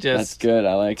decided to just... That's good.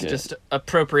 I like it. Just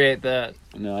appropriate that.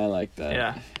 No, I like that.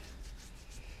 Yeah.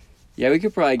 Yeah, we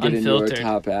could probably get Unfiltered. into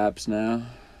our top apps now.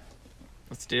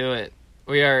 Let's do it.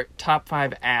 We are top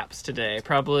 5 apps today.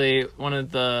 Probably one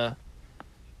of the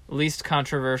least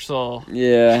controversial.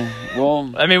 Yeah.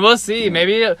 Well, I mean, we'll see.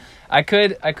 Maybe I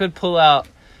could pull out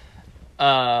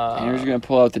Andrew's gonna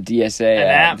pull out the DSA an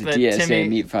app the that DSA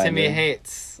Meat Finder. Timmy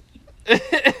hates.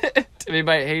 Timmy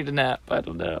might hate an app. I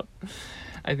don't know.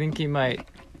 I think he might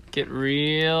get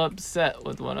real upset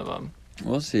with one of them.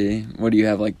 We'll see. What do you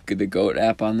have, like the GOAT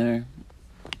app on there?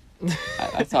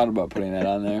 I thought about putting that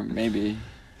on there, maybe,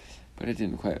 but it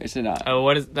didn't quite. It's not.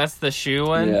 Oh, that's the shoe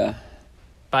one? Yeah.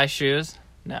 Buy shoes?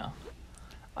 No.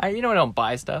 I don't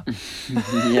buy stuff.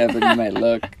 Yeah, but you might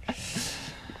look.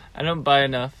 I don't buy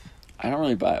enough. I don't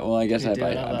really buy. Well, I guess You I do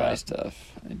buy. know I that. buy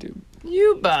stuff. I do.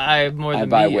 You buy more than me. I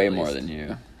buy way at more least. than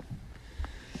you.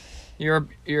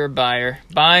 You're a buyer.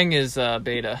 Buying is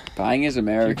beta. Buying is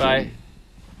American.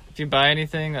 If you buy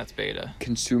anything, that's beta.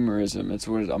 Consumerism. That's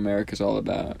what America's all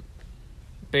about.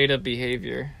 Beta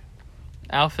behavior.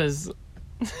 Alphas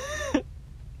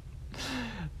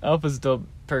don't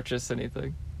purchase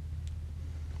anything.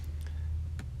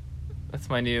 That's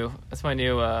my new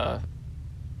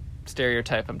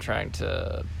stereotype I'm trying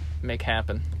to make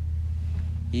happen.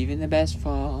 Even the best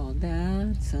fall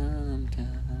down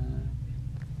sometime.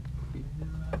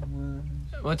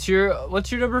 What's your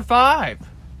number 5?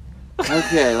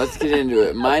 Okay, let's get into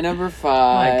it. My number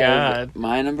 5. My God.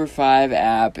 My number 5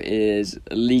 app is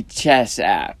Lichess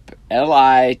app.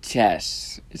 Li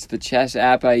Chess. It's the chess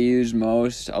app I use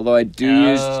most. Although I do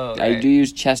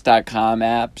use chess.com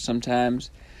app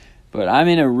sometimes. But I'm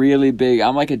in a really big.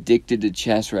 I'm like addicted to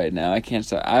chess right now. I can't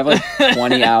stop. I have like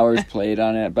 20 hours played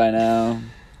on it by now,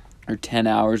 or 10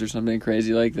 hours or something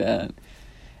crazy like that.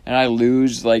 And I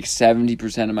lose like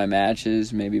 70% of my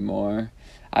matches, maybe more.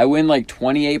 I win like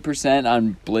 28%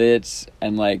 on Blitz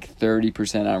and like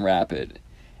 30% on Rapid.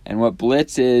 And what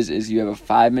Blitz is you have a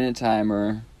 5-minute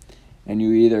timer, and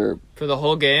you either For the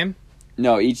whole game?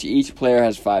 no each player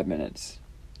has 5 minutes,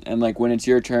 and like when it's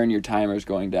your turn, your timer's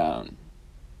going down.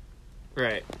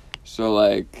 Right. So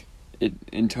like it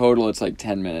in total, it's like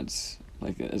 10 minutes,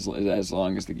 like as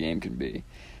long as the game can be.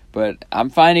 But I'm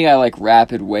finding I like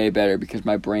Rapid way better because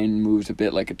my brain moves a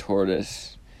bit like a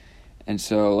tortoise, and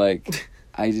so like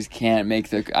I just can't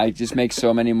I just make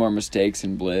so many more mistakes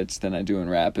in Blitz than I do in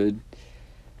Rapid.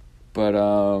 But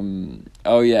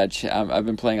oh yeah, I've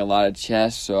been playing a lot of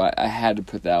chess, so I had to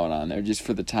put that one on there just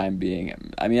for the time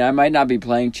being. I mean, I might not be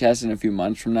playing chess in a few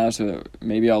months from now, so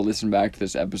maybe I'll listen back to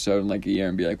this episode in like a year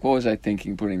and be like, what was I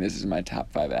thinking putting this as my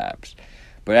top 5 apps?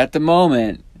 But at the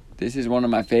moment, this is one of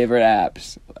my favorite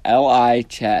apps, Li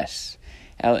Chess.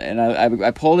 And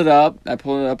I pulled it up. I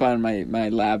pulled it up on my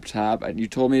laptop. You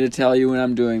told me to tell you when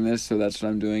I'm doing this, so that's what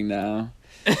I'm doing now.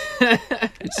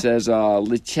 It says,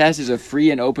 Chess is a free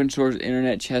and open source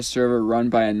internet chess server run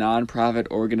by a non-profit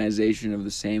organization of the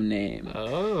same name.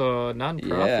 Oh,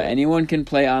 non-profit. Yeah, anyone can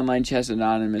play online chess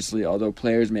anonymously, although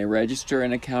players may register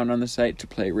an account on the site to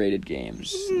play rated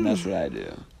games. And that's what I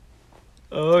do.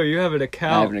 Oh, you have an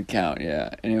account. I have an account, yeah.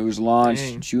 And it was launched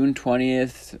Dang. June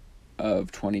 20th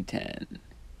of 2010.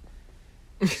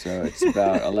 So it's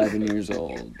about 11 years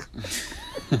old.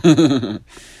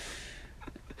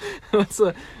 What's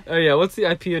the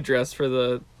IP address for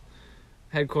the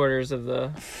headquarters of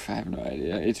the... I have no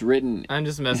idea. It's written... I'm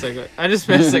just messing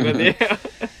with you.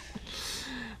 That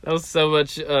was so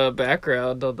much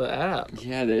background on the app.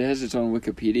 Yeah, it has its own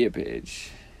Wikipedia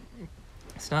page.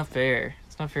 It's not fair.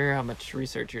 It's not fair how much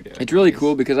research you're doing. It's really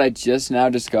cool because I just now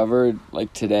discovered,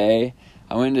 like, today,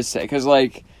 I wanted to say... Because,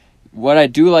 like, what I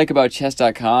do like about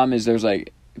chess.com is there's,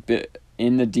 like...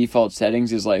 in the default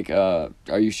settings is like are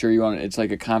you sure you want it? It's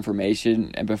like a confirmation,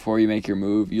 and before you make your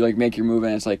move you like make your move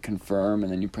and it's like confirm,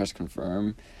 and then you press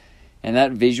confirm, and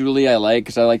that visually I like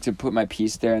because I like to put my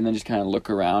piece there and then just kind of look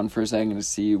around for a second to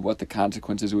see what the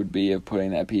consequences would be of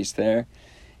putting that piece there.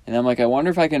 And I'm like, I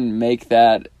wonder if I can make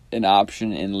that an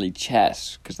option in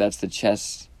Lichess, because that's the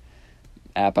chess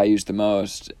app I use the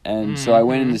most. And so I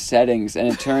went into settings, and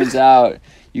it turns out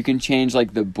you can change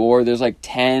like the board. There's like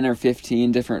 10 or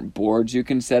 15 different boards you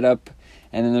can set up,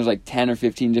 and then there's like 10 or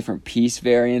 15 different piece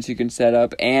variants you can set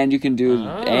up, and you can do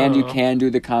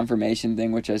the confirmation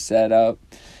thing, which I set up.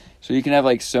 So you can have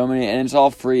like so many, and it's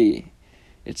all free.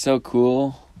 It's so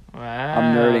cool. Wow.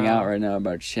 I'm nerding out right now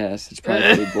about chess. It's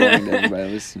probably pretty boring to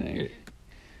everybody listening.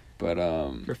 But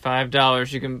for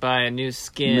 $5 you can buy a new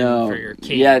skin for your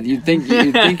king. Yeah, you'd think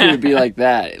it would be like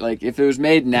that. Like if it was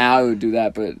made now, it would do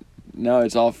that. But no,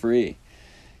 it's all free.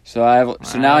 So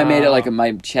now I made it like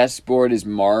my chessboard is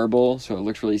marble, so it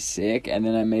looks really sick. And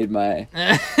then I made my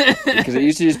because it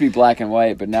used to just be black and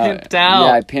white, but now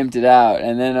I pimped it out.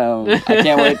 And then I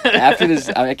can't wait after this.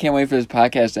 I can't wait for this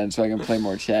podcast to end so I can play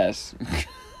more chess.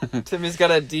 Timmy's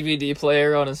got a DVD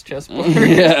player on his chessboard.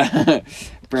 Yeah.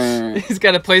 He's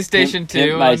got a PlayStation 2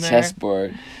 pimp my on there.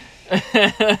 Chessboard.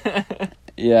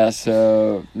 Yeah,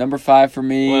 so number 5 for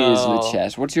me is the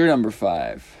chess. What's your number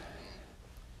 5?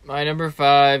 My number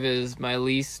 5 is my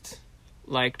least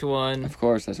liked one. Of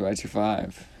course, that's why it's your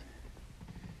 5.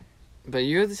 But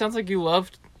it sounds like you love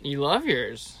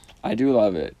yours. I do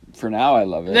love it. For now, I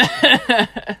love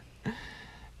it.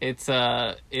 It's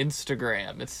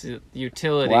Instagram. It's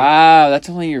utility. Wow, that's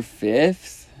only your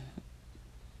 5th?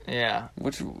 Yeah.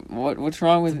 What's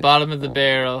wrong with the bottom of the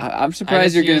barrel? I'm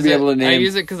surprised you're going to be able to name. I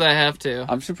use it because I have to.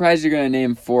 I'm surprised you're going to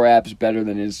name 4 apps better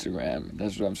than Instagram.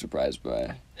 That's what I'm surprised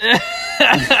by.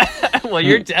 Well,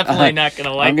 you're definitely not going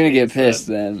to like. I'm going to get pissed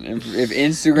then. If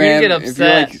Instagram, if you're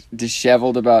like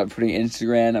disheveled about putting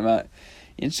Instagram,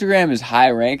 Instagram is high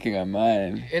ranking on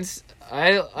mine.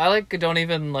 I don't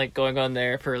even like going on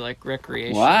there for like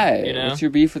recreation. Why? You know? What's your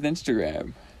beef with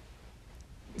Instagram?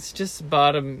 It's just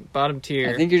bottom tier.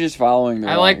 I think you're just following the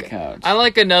wrong accounts. I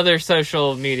like another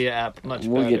social media app much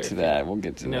better. We'll get to that.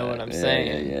 You know what I'm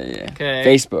saying? Yeah. Okay.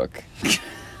 Facebook.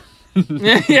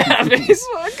 Yeah,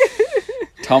 Facebook.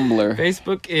 Tumblr.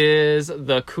 Facebook is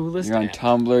the coolest You're on app.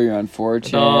 Tumblr, you're on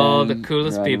 4chan. Oh, the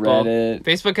coolest you're on people. Reddit.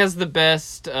 Facebook has the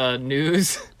best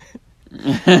news.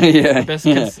 Yeah.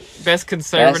 Best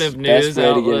conservative news best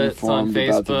way to get outlets on informed Facebook.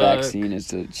 about the vaccine is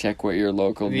to check what your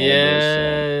local neighbors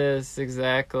say. Yes,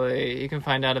 exactly. You can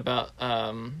find out about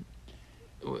the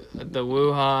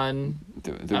Wuhan,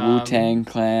 the Wu-Tang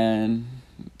Clan,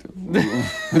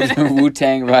 the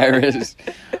Wu-Tang virus.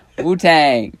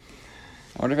 Wu-Tang.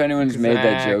 I wonder if anyone's made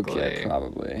that joke yet.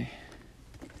 Probably.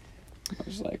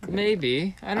 Most likely.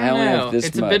 Maybe. I don't only know. have this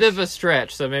It's much. a bit of a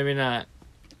stretch, so maybe not.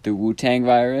 The Wu-Tang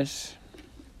virus?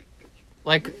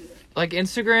 Like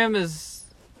Instagram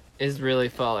is really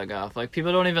falling off. Like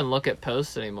people don't even look at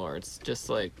posts anymore. It's just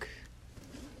like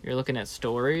you're looking at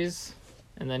stories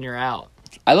and then you're out.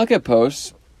 I look at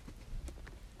posts.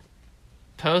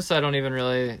 Posts I don't even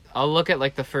really. I'll look at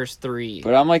like the first 3.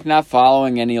 But I'm like not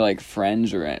following any like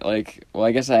friends or like. Well,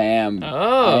 I guess I am.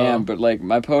 Oh. I am, but like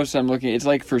my posts, I'm looking. It's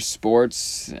like for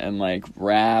sports and like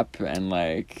rap and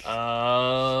like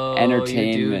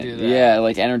entertainment. You do that. Yeah,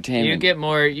 like entertainment.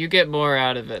 You get more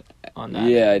out of it on that.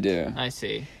 Yeah, I do. I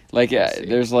see. Like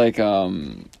there's like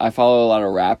I follow a lot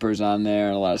of rappers on there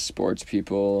and a lot of sports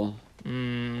people.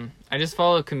 I just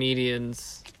follow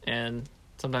comedians and.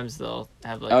 Sometimes they'll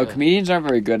have like comedians aren't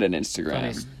very good at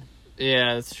Instagram.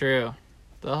 Yeah, that's true.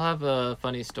 They'll have a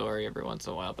funny story every once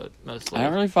in a while, but mostly... I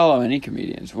don't really follow any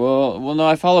comedians. Well, no,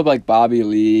 I follow like Bobby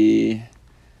Lee.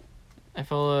 I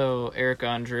follow Eric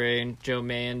Andre and Joe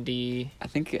Mandy. I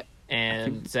think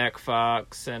Zach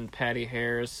Fox and Patty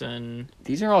Harrison.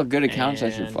 These are all good accounts I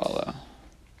should follow.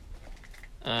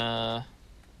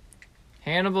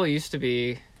 Hannibal used to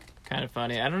be kind of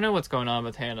funny. I don't know what's going on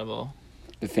with Hannibal.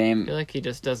 The fame. I feel like he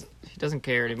doesn't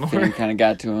care anymore. Fame kind of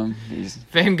got to him.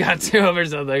 Fame got to him or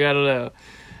something. I don't know.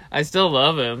 I still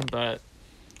love him, but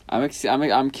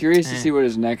I'm curious to see what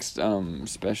his next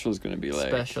special is going to be like.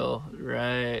 Special,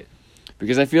 right?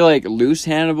 Because I feel like loose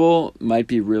Hannibal might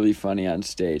be really funny on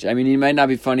stage. I mean, he might not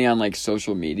be funny on like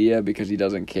social media because he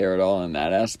doesn't care at all in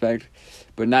that aspect.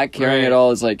 But not caring at all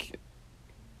is like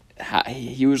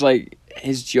he was like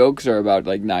his jokes are about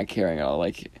like not caring at all.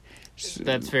 Like.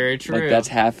 That's very true. Like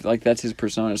that's his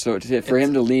persona. So for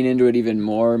him to lean into it even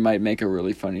more might make a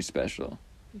really funny special.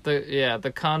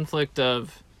 The conflict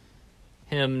of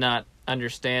him not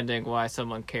understanding why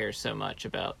someone cares so much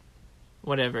about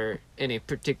whatever any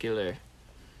particular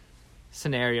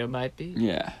scenario might be.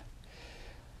 Yeah.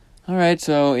 All right,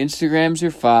 so Instagram's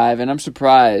your 5, and I'm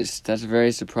surprised. That's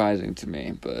very surprising to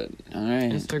me, but all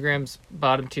right. Instagram's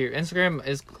bottom tier. Instagram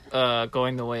is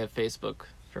going the way of Facebook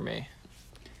for me.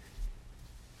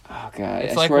 Oh, God.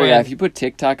 It's I like swear to God, if you put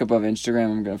TikTok above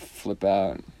Instagram, I'm going to flip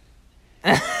out.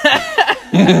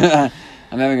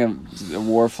 I'm having a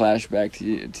war flashback to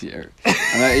your,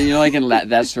 like in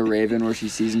That's So Raven, where she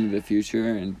sees into the future,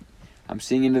 and I'm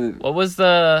seeing into the. What was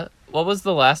the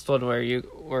last one where you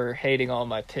were hating all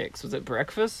my picks? Was it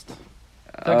breakfast?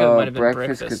 I think it might have been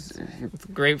breakfast.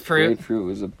 With grapefruit. Grapefruit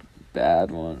was a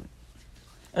bad one.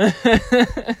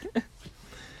 That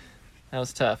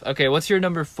was tough. Okay, what's your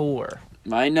number 4?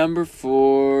 My number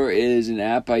 4 is an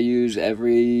app I use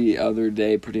every other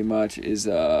day, pretty much. Is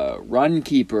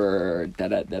Runkeeper.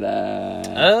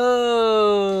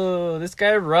 Oh, this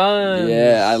guy runs.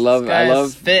 Yeah, I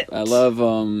love fit.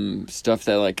 stuff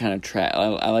that like kind of track.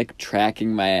 I like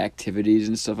tracking my activities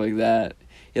and stuff like that.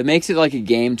 It makes it like a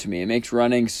game to me. It makes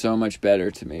running so much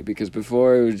better to me, because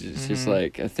before it was just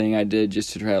like a thing I did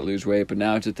just to try to lose weight, but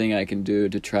now it's a thing I can do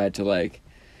to try to like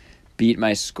beat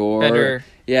my score. Better.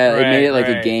 Yeah, it made it like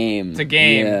a game. It's a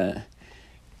game. Yeah.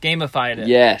 Gamified it.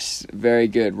 Yes, very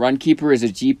good. Runkeeper is a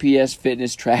GPS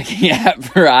fitness tracking app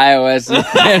for iOS and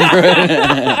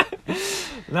Android.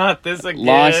 Not this again.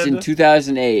 Launched in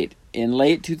 2008. In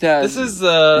late 2000.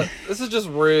 This is just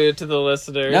rude to the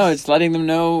listeners. No, it's letting them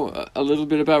know a little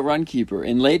bit about Runkeeper.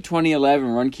 In late 2011,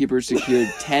 Runkeeper secured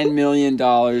 $10 million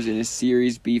in a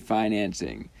Series B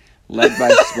financing, led by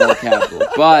Smart Capital.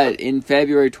 But in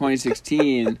February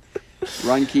 2016,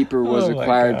 Runkeeper was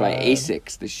acquired by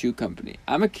ASICS, the shoe company.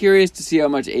 I'm curious to see how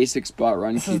much ASICS bought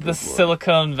Runkeeper This is the for.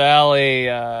 Silicon Valley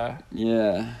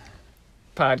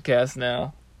podcast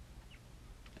now.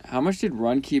 How much did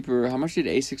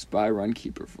ASICS buy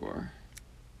Runkeeper for?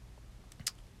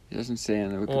 It doesn't say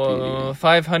on the Wikipedia.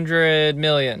 500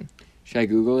 million. Should I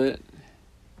Google it?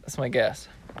 That's my guess.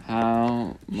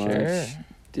 How much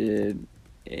did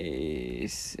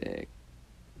ASICS...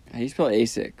 How do you spell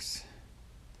ASICS?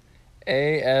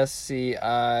 ASCICS,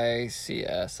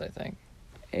 I think.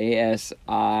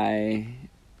 ASI...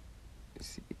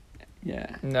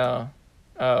 Yeah. No.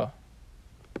 Oh.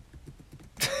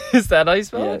 Is that how you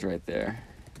spell it? Yeah, it's right there.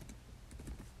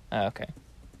 Oh, okay.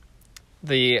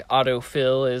 The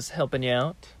autofill is helping you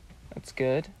out. That's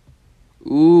good.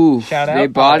 Ooh, Shout out they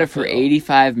bought it for autofill.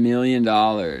 $85 million.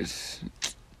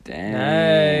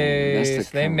 Damn. Nice.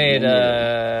 They made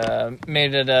it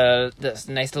this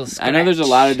nice little scratch. I know there's a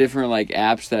lot of different like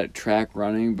apps that track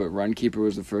running, but Runkeeper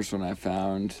was the first one I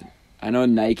found. I know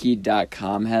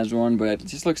Nike.com has one, but it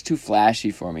just looks too flashy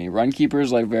for me. Runkeeper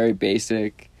is like very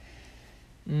basic.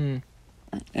 And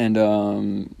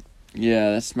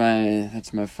yeah, that's my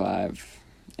 5,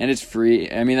 and it's free.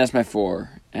 I mean, that's my 4,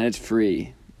 and it's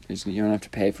free. You don't have to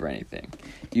pay for anything.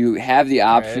 You have the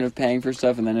option of paying for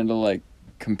stuff, and then it'll like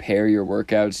compare your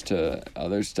workouts to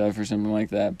other stuff or something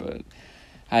like that. But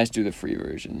I just do the free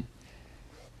version.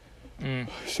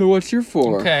 So what's your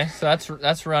 4? Okay, so that's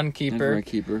Runkeeper.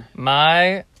 Runkeeper.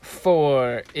 My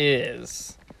 4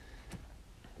 is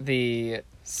the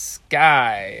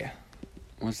Sky.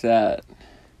 What's that?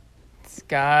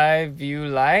 Sky View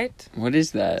Light? What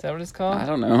is that? Is that what it's called? I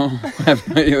don't know. I have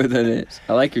no idea what that is.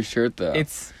 I like your shirt though.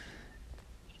 It's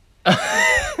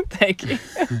thank you.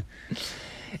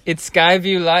 It's Sky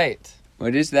View Light.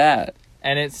 What is that?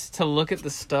 And it's to look at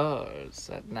the stars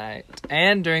at night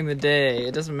and during the day.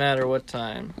 It doesn't matter what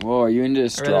time. Whoa, are you into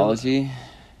astrology?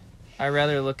 I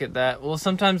rather look at that. Well,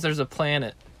 sometimes there's a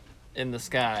planet in the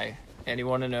sky. And you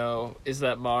want to know, is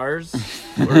that Mars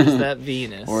or is that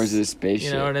Venus? Or is it a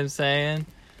spaceship? You know what I'm saying?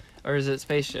 Or is it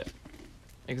spaceship?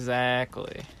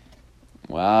 Exactly.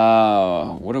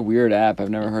 Wow, what a weird app. I've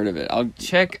never heard of it. I'll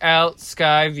check out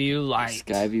Skyview Light.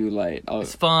 Skyview Light.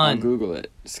 It's fun. I'll Google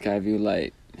it. Skyview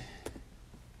Light.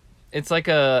 It's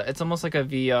almost like a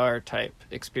VR type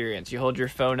experience. You hold your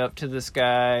phone up to the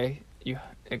sky. You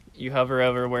hover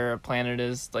over where a planet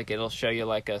is. Like it'll show you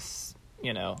like a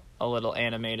little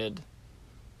animated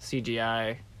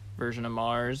CGI version of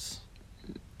Mars.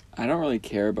 I don't really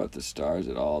care about the stars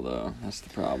at all, though. That's the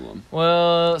problem.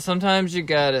 Well, sometimes you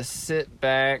gotta sit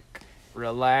back,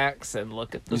 relax, and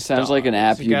look at the stars. It sounds like an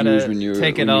app you'd use when you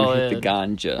hit the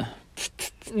ganja.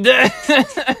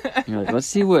 You're like, let's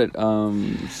see what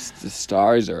the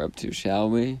stars are up to, shall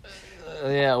we?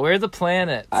 Yeah, where are the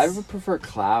planets? I would prefer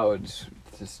clouds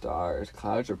to stars.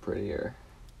 Clouds are prettier.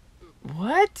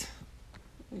 What?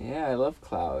 Yeah, I love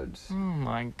clouds. Oh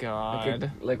my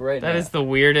god. Like right now. That is the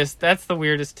weirdest. That's the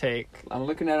weirdest take. I'm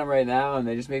looking at them right now and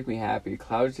they just make me happy.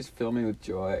 Clouds just fill me with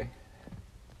joy.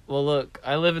 Well, look,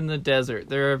 I live in the desert.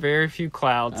 There are very few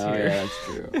clouds here. Yeah, that's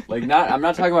true. I'm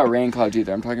not talking about rain clouds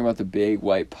either. I'm talking about the big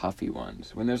white puffy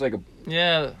ones. When there's like a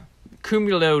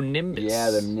cumulonimbus. Yeah,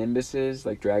 the nimbuses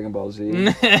like Dragon Ball Z.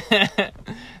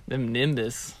 Them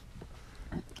nimbus.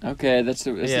 Okay, that's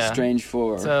a strange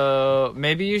 4. So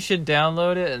maybe you should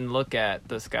download it and look at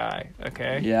the sky.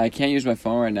 Okay. Yeah, I can't use my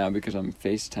phone right now because I'm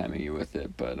FaceTiming you with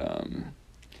it, but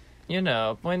You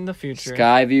know, in the future.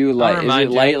 Skyview light. Is it you.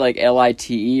 light like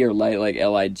LITE or light like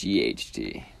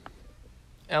LIGHT?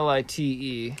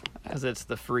 LITE, because it's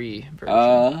the free version.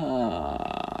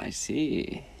 I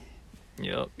see.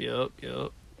 Yep.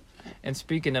 And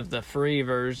speaking of the free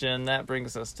version, that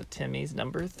brings us to Timmy's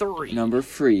number 3. Number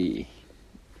 3.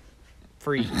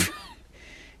 Free.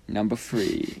 Number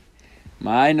 3.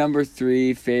 My number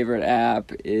 3 favorite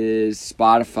app is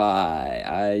Spotify.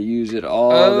 I use it all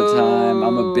the time.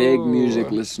 I'm a big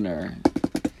music listener.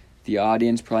 The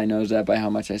audience probably knows that by how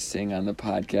much I sing on the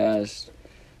podcast.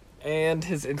 And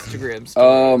his Instagram stories.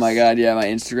 Oh my god, yeah, my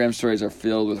Instagram stories are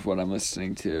filled with what I'm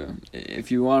listening to.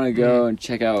 If you want to go and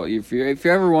check out, if you're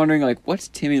ever wondering like what's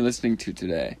Timmy listening to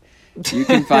today, you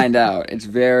can find out. It's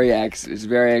very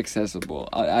accessible.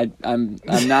 I'm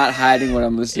not hiding what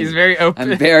I'm listening. He's very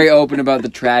open. I'm very open about the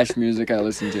trash music I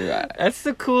listen to. That's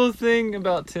the cool thing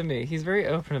about Timmy. He's very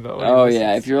open about what he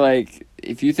listens to.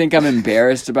 If you think I'm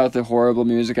embarrassed about the horrible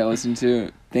music I listen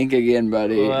to, think again,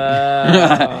 buddy.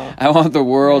 Wow. I want the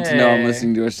world to know I'm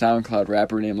listening to a SoundCloud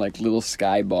rapper named like Little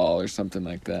Skyball or something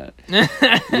like that.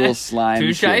 Little slime.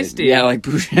 Pooh Shiesty. Yeah, like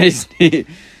Pooh Shiesty.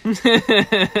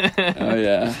 Oh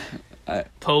yeah.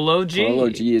 Polo G. Polo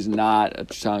G is not a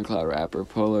SoundCloud rapper.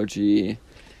 Polo G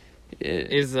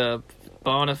is a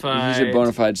bona fide. He's a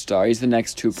bona fide star. He's the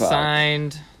next Tupac.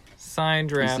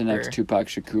 Signed rapper. He's the next Tupac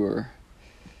Shakur.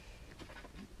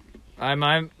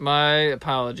 My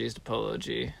apologies to Polo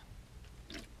G.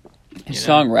 His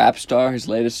song Rap Star, his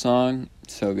latest song,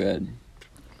 so good.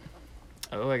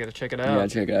 Oh, I gotta check it You out. gotta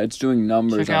check it out. It's doing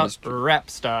numbers. Check out Rap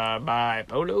Star by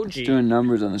Polo G. It's doing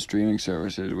numbers on the streaming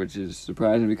services, which is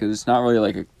surprising because it's not really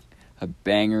like a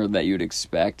banger that you'd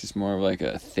expect. It's more of like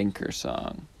a thinker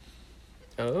song.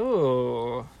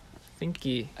 Oh,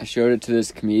 thinky. I showed it to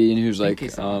this comedian who's like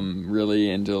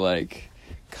really into like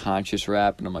conscious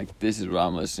rap, and I'm like, this is what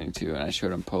I'm listening to. And I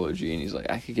showed him Polo G, and he's like,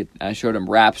 I showed him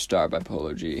Rap Star by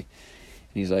Polo G, and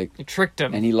he's like, you tricked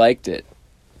him, and he liked it.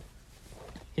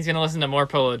 He's gonna listen to more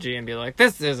Polo G and be like,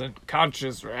 this isn't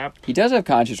conscious rap. He does have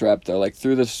conscious rap though. Like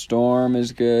Through the Storm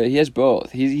is good. He has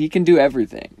both. He can do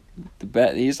everything.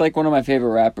 He's like one of my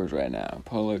favorite rappers right now,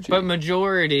 Polo G. But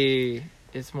majority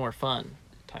is more fun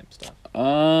type stuff.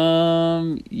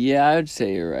 Yeah, I'd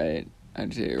say you're right.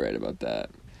 I'd say you're right about that.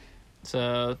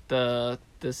 So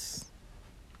this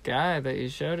guy that you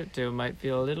showed it to might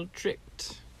feel a little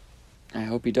tricked. I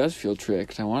hope he does feel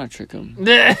tricked. I want to trick him.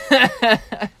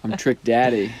 I'm Trick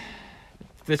Daddy.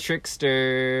 The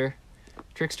trickster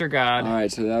god. All right,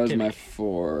 so that was my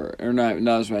 4. Or no,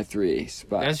 that was my 3.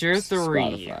 That's your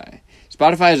 3.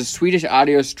 Spotify is a Swedish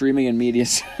audio streaming and media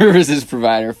services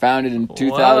provider founded in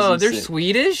 2006. Whoa, they're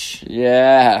Swedish?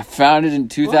 Yeah, founded in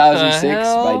 2006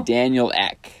 by Daniel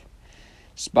Ek.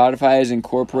 Spotify is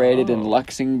incorporated in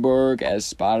Luxembourg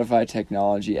as Spotify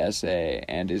Technology SA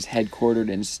and is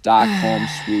headquartered in Stockholm,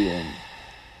 Sweden.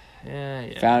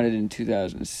 Yeah. Founded in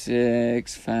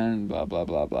 2006. Found blah blah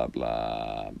blah blah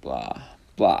blah blah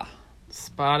blah.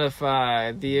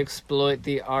 Spotify, the exploit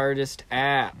the artist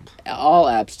app. All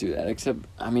apps do that, except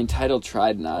Tidal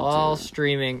tried not to. All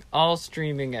streaming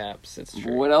apps. It's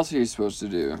true. What else are you supposed to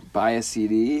do? Buy a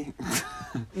CD?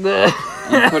 And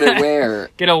put it where?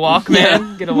 Get a Walkman.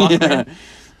 Yeah. Get a Walkman. Yeah.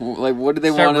 Like, what do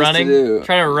they want us to do?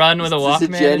 Try to run with a Walkman. This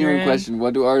is a genuine question.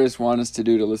 What do artists want us to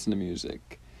do to listen to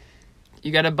music?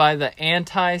 You got to buy the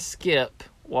anti-skip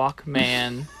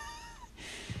Walkman.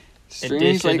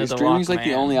 Streaming's like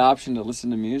the only option to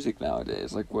listen to music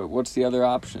nowadays. Like, what's the other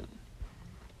option?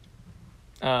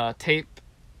 Tape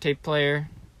player.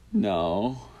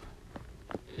 No.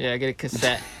 Yeah, get a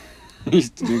cassette. He's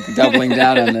doubling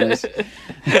down on this.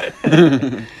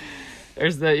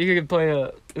 You could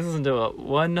listen to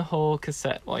one whole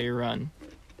cassette while you run.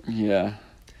 Yeah.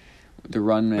 The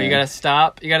run man. But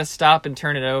you gotta stop and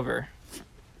turn it over.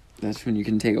 That's when you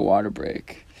can take a water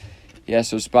break. Yeah,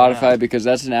 so Spotify, because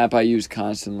that's an app I use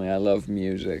constantly. I love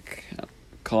music.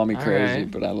 Call me crazy,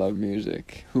 but I love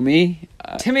music. Who, me?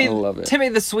 Timmy, I love it. Timmy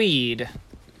the Swede.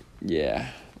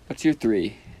 Yeah. What's your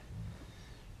 3?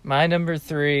 My number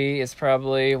 3 is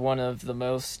probably one of the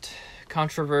most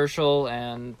controversial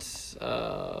and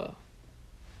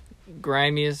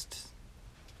grimiest,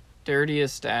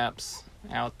 dirtiest apps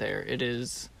out there. It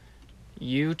is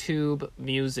YouTube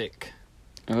Music.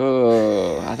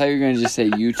 Oh, I thought you were going to just say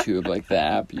YouTube, like the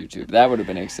app YouTube. That would have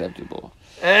been acceptable.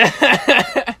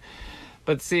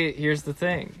 But see, here's the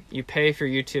thing. You pay for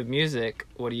YouTube Music,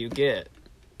 what do you get?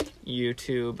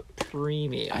 YouTube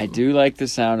Premium. I do like the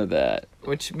sound of that.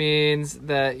 Which means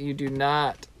that you do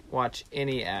not watch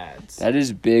any ads. That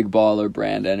is big baller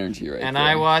brand energy right and there.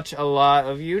 I watch a lot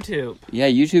of YouTube. Yeah,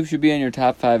 YouTube should be on your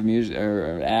top 5 music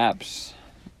or apps.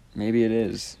 Maybe it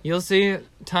is. You'll see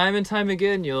time and time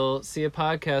again. You'll see a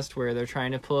podcast where they're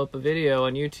trying to pull up a video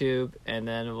on YouTube, and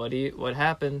then what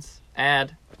happens?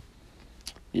 Ad.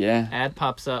 Yeah. Ad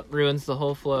pops up, ruins the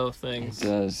whole flow of things. It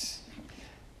does.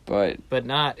 But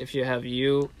not if you have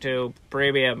YouTube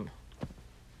Premium.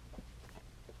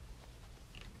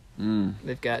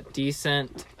 They've got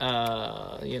decent,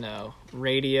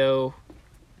 radio.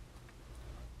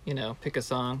 Pick a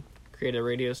song, create a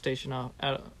radio station out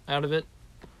of it.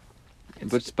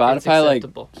 But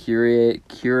Spotify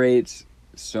curates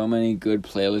so many good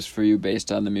playlists for you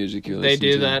based on the music you listen to.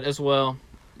 They do that as well.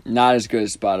 Not as good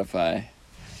as Spotify.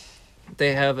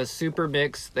 They have a super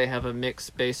mix. They have a mix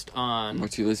based on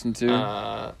what you listen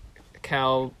to.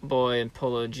 Cowboy and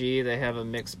Polo G. They have a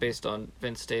mix based on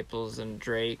Vince Staples and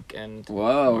Drake and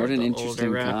whoa, what an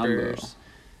interesting combo.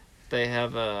 They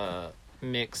have a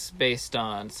mix based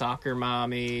on Soccer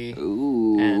Mommy.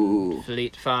 Ooh. And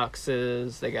Fleet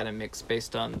Foxes. They got a mix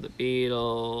based on the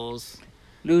Beatles.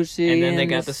 Lucy and then they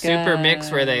got the super mix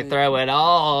where they throw it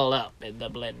all up in the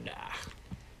blender.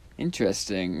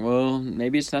 Interesting. Well,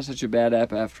 maybe it's not such a bad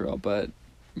app after all, but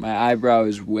my eyebrow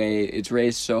is it's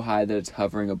raised so high that it's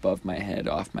hovering above my head,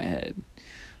 off my head.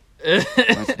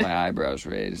 That's my eyebrows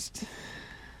raised.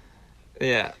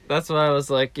 Yeah, that's why I was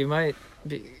like, you might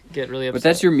get really upset. But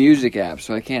that's your music app,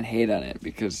 so I can't hate on it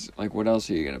because, what else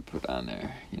are you going to put on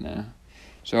there,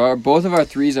 So both of our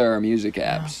threes are our music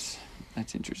apps.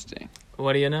 That's interesting.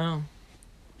 What do you know?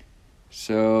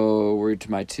 So we're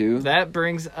to my 2. That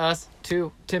brings us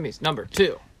to Timmy's number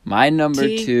 2. My number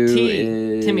 2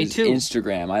 is Timmy 2.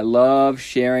 Instagram. I love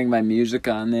sharing my music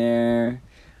on there.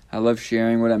 I love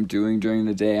sharing what I'm doing during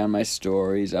the day on my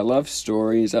stories. I love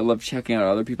stories. I love checking out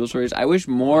other people's stories. I wish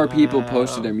more people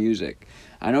posted their music.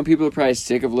 I know people are probably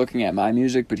sick of looking at my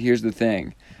music, but here's the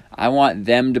thing. I want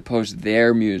them to post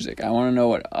their music. I want to know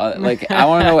what I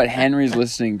want to know what Henry's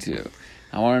listening to.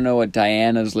 I want to know what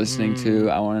Diana's listening to.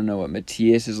 I want to know what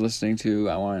Matthias is listening to.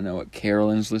 I want to know what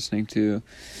Carolyn's listening to.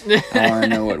 I want to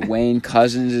know what Wayne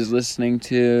Cousins is listening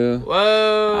to.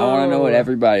 Whoa! I want to know what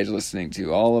everybody's listening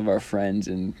to. All of our friends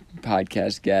and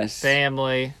podcast guests.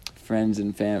 Family. Friends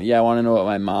and family. Yeah, I want to know what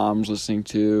my mom's listening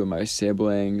to, my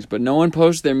siblings. But no one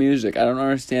posts their music. I don't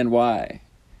understand why.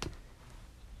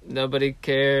 Nobody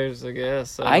cares, I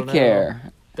guess. I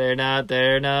care. They're not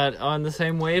on the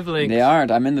same wavelength. They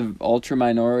aren't. I'm in the ultra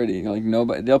minority.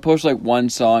 Nobody. They'll post one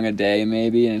song a day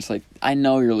maybe, and it's like, I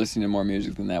know you're listening to more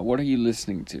music than that. What are you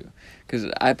listening to? Because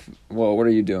what are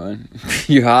you doing?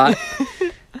 You hot?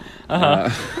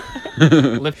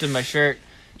 Lifting my shirt,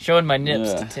 showing my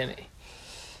nips to Timmy.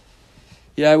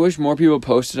 Yeah, I wish more people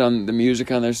posted on the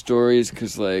music on their stories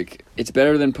because, it's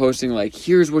better than posting,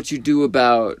 here's what you do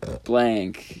about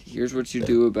blank. Here's what you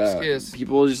do about...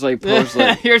 People just, post,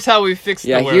 here's how we fix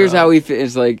the world. Yeah, here's how we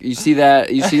it's you see that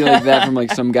from,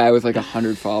 some guy with,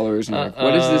 100 followers, and you're like,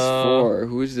 what is this for?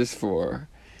 Who is this for?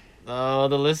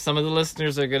 Oh, some of the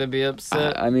listeners are going to be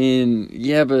upset. I mean,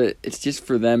 yeah, but it's just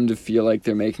for them to feel like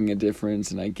they're making a difference,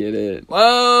 and I get it.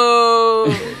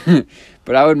 Whoa!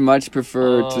 But I would much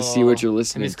prefer to see what you're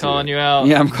listening to. He's calling you out.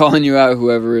 Yeah, I'm calling you out,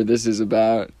 whoever this is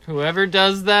about. Whoever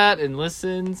does that and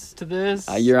listens to this,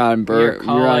 you're on burn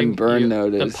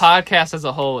notice. The podcast as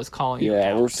a whole is calling you out.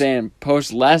 Yeah, we're saying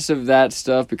post less of that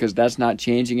stuff because that's not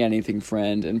changing anything,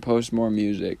 friend, and post more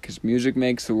music because music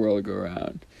makes the world go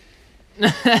round.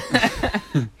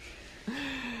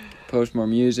 Post more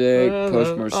music,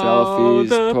 post more selfies,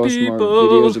 post more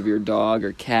videos of your dog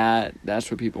or cat. That's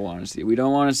what people want to see. We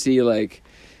don't want to see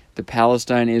the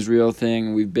Palestine-Israel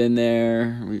thing. We've been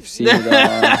there. We've seen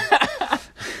it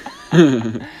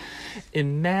all.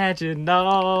 Imagine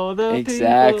all the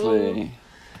people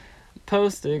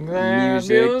posting their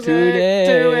music today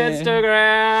to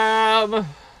Instagram.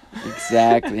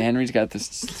 Exactly. Henry's got the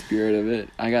spirit of it.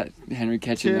 I got Henry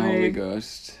catching the Holy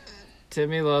Ghost.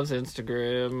 Timmy loves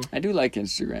Instagram. I do like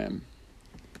Instagram.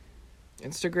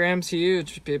 Instagram's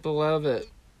huge. People love it.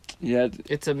 Yeah,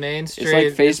 it's a mainstream.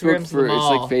 It's like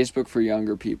Facebook for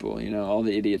younger people. All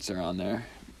the idiots are on there,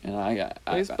 and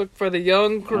Facebook for the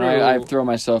young crew. I throw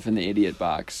myself in the idiot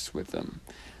box with them.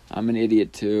 I'm an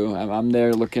idiot too. I'm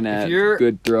there looking at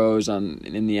good throws in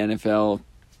the NFL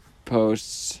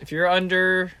posts. If you're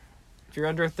under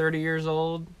 30 years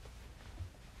old,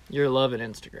 you're loving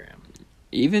Instagram.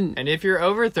 And if you're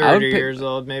over 30 years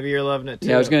old, maybe you're loving it too.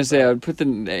 Yeah, I was going to say, I would put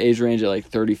the age range at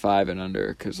 35 and under,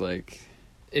 because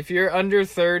if you're under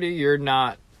 30, you're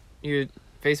not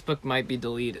Facebook might be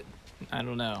deleted. I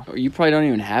don't know. You probably don't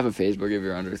even have a Facebook if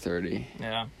you're under 30.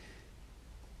 Yeah.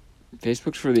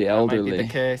 Facebook's for the That elderly. might be the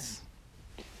case.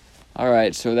 All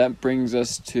right, so that brings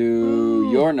us to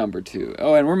your number 2.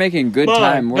 Oh, and we're making good My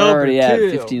time. We're number already at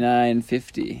 2.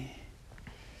 59:50.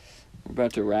 We're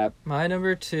about to wrap. My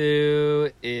number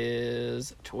 2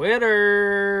 is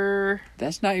Twitter.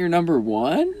 That's not your number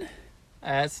 1?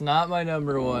 That's not my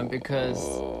number 1 because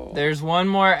Oh. there's one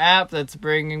more app that's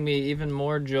bringing me even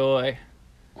more joy.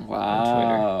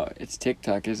 Wow. It's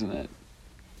TikTok, isn't it?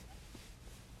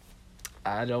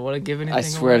 I don't want to give anything I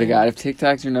swear to away. God, if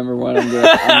TikTok's your number 1, I'm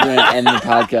gonna end the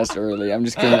podcast early. I'm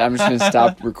just gonna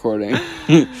stop recording.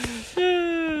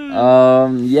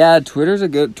 Yeah,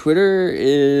 Twitter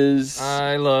is.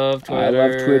 I love Twitter. I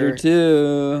love Twitter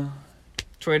too.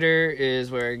 Twitter is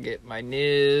where I get my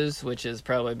news, which is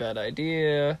probably a bad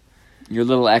idea. Your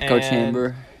little echo And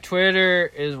chamber. Twitter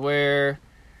is where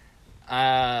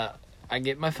I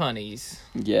get my funnies.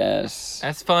 Yes.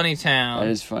 That's Funny Town. That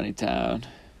is Funny Town.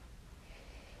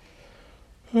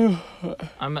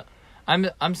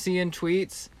 I'm seeing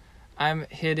tweets. I'm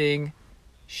hitting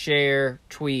share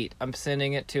tweet. I'm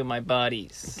sending it to my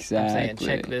buddies. I'm saying, Exactly.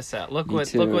 check this out. Look Me what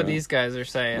too. these guys are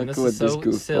saying. Look this at what is so this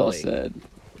goofball silly. said.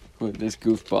 What this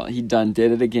goofball. He done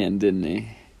did it again, didn't he?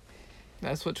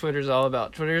 That's what Twitter's all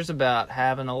about. Twitter's about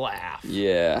having a laugh.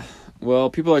 Yeah. Well,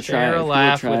 people are Share a trying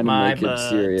laugh to with my make it buds.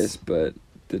 serious, but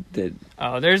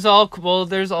Oh, there's all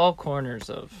corners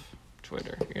of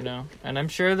Twitter, you know, and I'm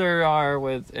sure there are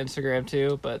with Instagram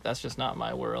too, but that's just not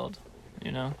my world,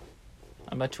 you know.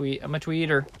 I'm a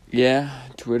tweeter. yeah,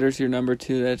 Twitter's your number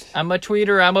 2. I'm a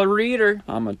tweeter. I'm a reader.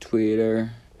 I'm a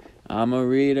tweeter. I'm a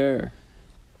reader.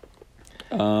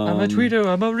 I'm a tweeter.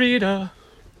 I'm a reader.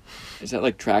 Is that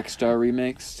like Trackstar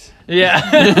remixed?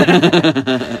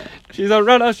 Yeah. She's a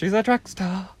runner. She's a track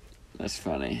star. That's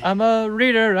funny. I'm a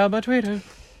reader. I'm a tweeter.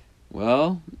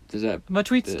 Well, does that I'm a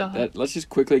tweet star. let's just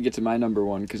quickly get to my number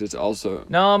 1 because it's also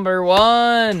Number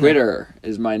 1. Twitter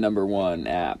is my number 1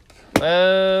 app.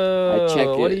 Oh, I check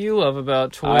what it. do you love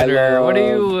about Twitter? What do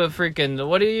you love-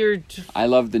 what are your... I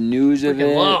love the news of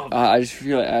Freaking it. love. I just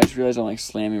realized I'm like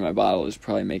slamming my bottle is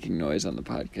probably making noise on the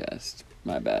podcast.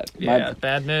 My bad. Yeah,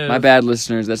 bad move. My bad,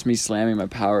 listeners. That's me slamming my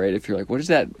Powerade. If you're like, what is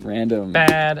that random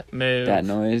Bad move. that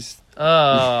noise?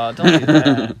 Oh, don't do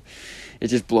that. It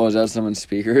just blows out someone's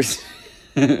speakers.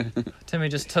 Timmy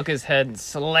just took his head and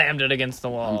slammed it against the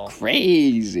I'm wall.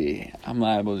 crazy. I'm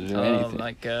liable to do Oh anything.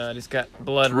 my god, he's got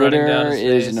blood running down Twitter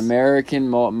his is face. an American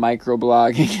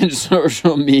microblogging and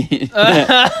social media.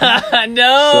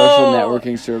 No! Social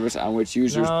networking service on which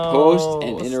users No, post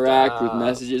and interact with stop.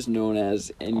 messages known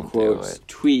as, in Don't do quotes, it.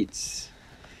 tweets.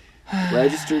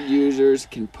 Registered users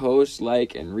can post,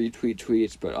 like, and retweet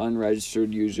tweets, but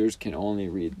unregistered users can only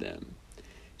read them.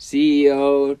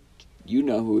 CEO, you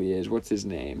know who he is. What's his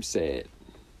name? Say it.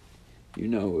 You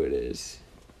know who it is.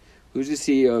 Who's the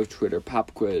CEO of Twitter?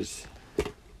 Pop quiz.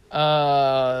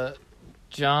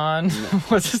 John,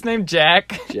 what's his name?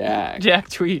 Jack? Jack. Jack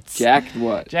tweets. Jack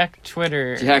what? Jack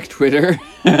Twitter. Jack Twitter.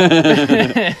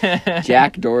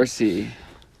 Jack Dorsey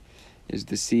is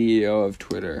the CEO of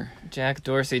Twitter. Jack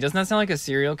Dorsey. Doesn't that sound like a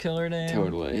serial killer name?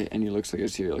 Totally. And he looks like a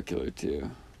serial killer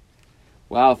too.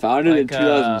 Wow, founded in Like,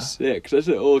 2006. That's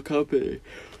an old company.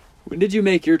 When did you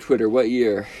make your Twitter? What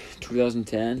year?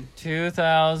 2010?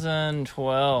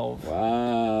 2012.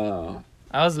 Wow.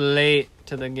 I was late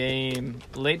to the game.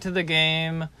 Late to the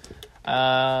game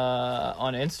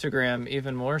on Instagram,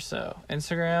 even more so.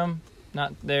 Instagram,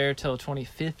 not there till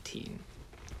 2015.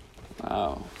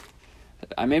 Wow.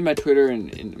 I made my Twitter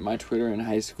in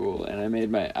high school,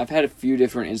 and I've had a few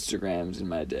different Instagrams in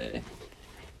my day.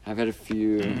 I've had a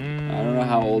few. I don't know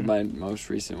how old my most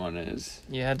recent one is.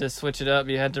 You had to switch it up.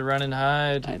 You had to run and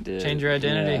hide. I did. Change your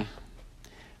identity.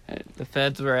 Yeah. The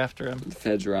feds were after him. The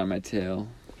feds were on my tail.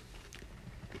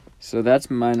 So that's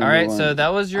my number All right, one. so that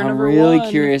was your I'm number really one.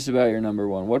 curious about your number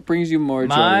 1. What brings you more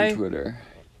joy than Twitter?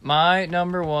 My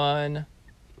number 1,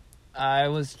 I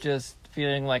was just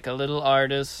feeling like a little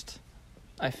artist.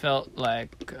 I felt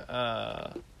like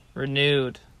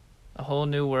renewed. A whole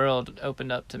new world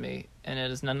opened up to me, and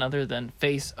it is none other than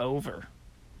FaceOver.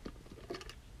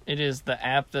 It is the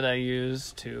app that I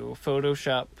use to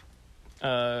Photoshop,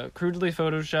 crudely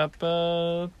Photoshop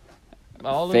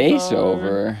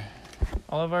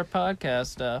all of our podcast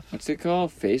stuff. What's it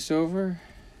called? FaceOver?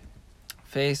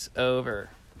 FaceOver.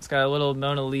 It's got a little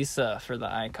Mona Lisa for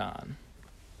the icon.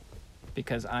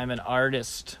 Because I'm an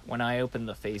artist when I open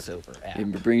the FaceOver app.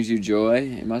 It brings you joy?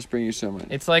 It must bring you so much.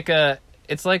 It's like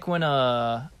when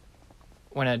a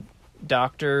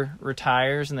doctor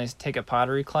retires and they take a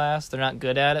pottery class. They're not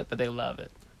good at it, but they love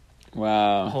it. A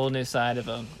Wow. whole new side of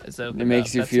him is open. It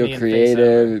makes you That's feel me and creative.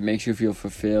 Faceover. It makes you feel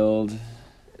fulfilled.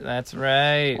 That's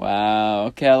right. Wow.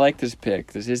 Okay, I like this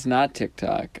pick. This is not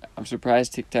TikTok. I'm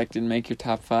surprised TikTok didn't make your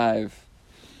top 5.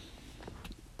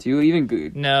 Do you even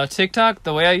good? No, TikTok,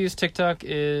 the way I use TikTok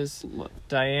is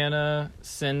Diana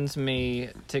sends me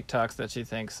TikToks that she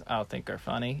thinks I'll think are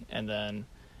funny, and then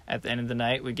at the end of the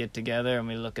night we get together and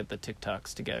we look at the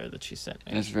TikToks together that she sent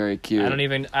me. That's very cute. I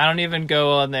don't even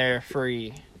go on there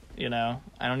free, you know.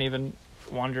 I don't even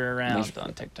wander around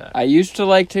on TikTok. I used to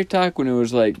like TikTok when it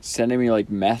was like sending me like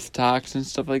meth talks and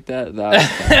stuff like that.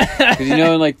 Because you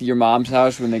know, in like your mom's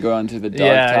house when they go onto the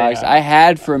dark talks. Yeah. I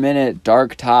had for a minute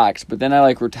dark talks, but then I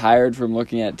like retired from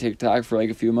looking at TikTok for like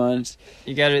a few months.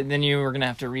 Then you were gonna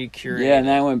have to recurate. Yeah, and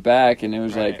then I went back and it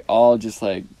was Right. like all just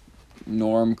like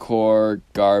normcore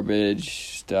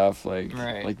garbage stuff, like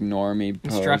Right. like normie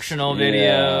posts. Instructional Yeah.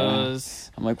 videos.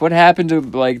 I'm like, what happened to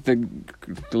like the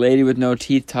lady with no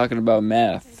teeth talking about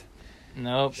meth?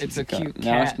 Nope, it's a cute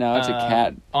Now cat. it's a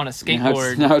cat on a Now it's,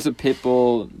 skateboard. now it's a pit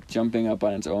bull jumping up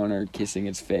on its owner, kissing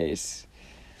its face.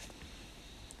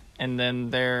 And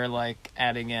then they're like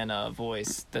adding in a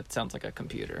voice that sounds like a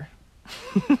computer.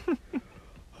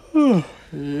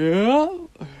 Yeah,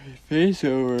 face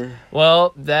over.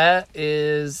 Well, that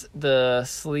is the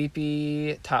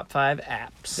Sleepy top 5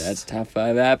 apps. That's top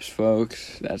 5 apps,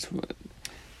 folks. That's what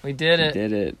we did we it.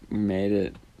 did. It. We made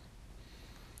it.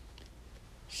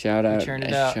 Shout out. We churned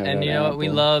it out. shout And out you know what? We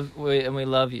Apple.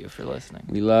 love you for listening.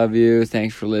 We love you.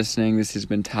 Thanks for listening. This has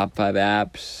been top 5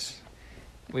 apps.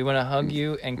 We want to hug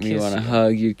you and kiss you. We want to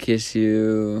hug you, kiss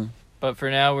you. But for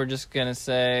now, we're just gonna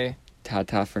say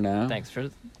Ta-ta for now. thanks for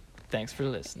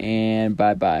listening. And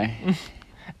bye-bye.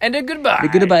 And a goodbye.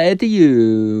 Goodbye to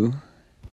you.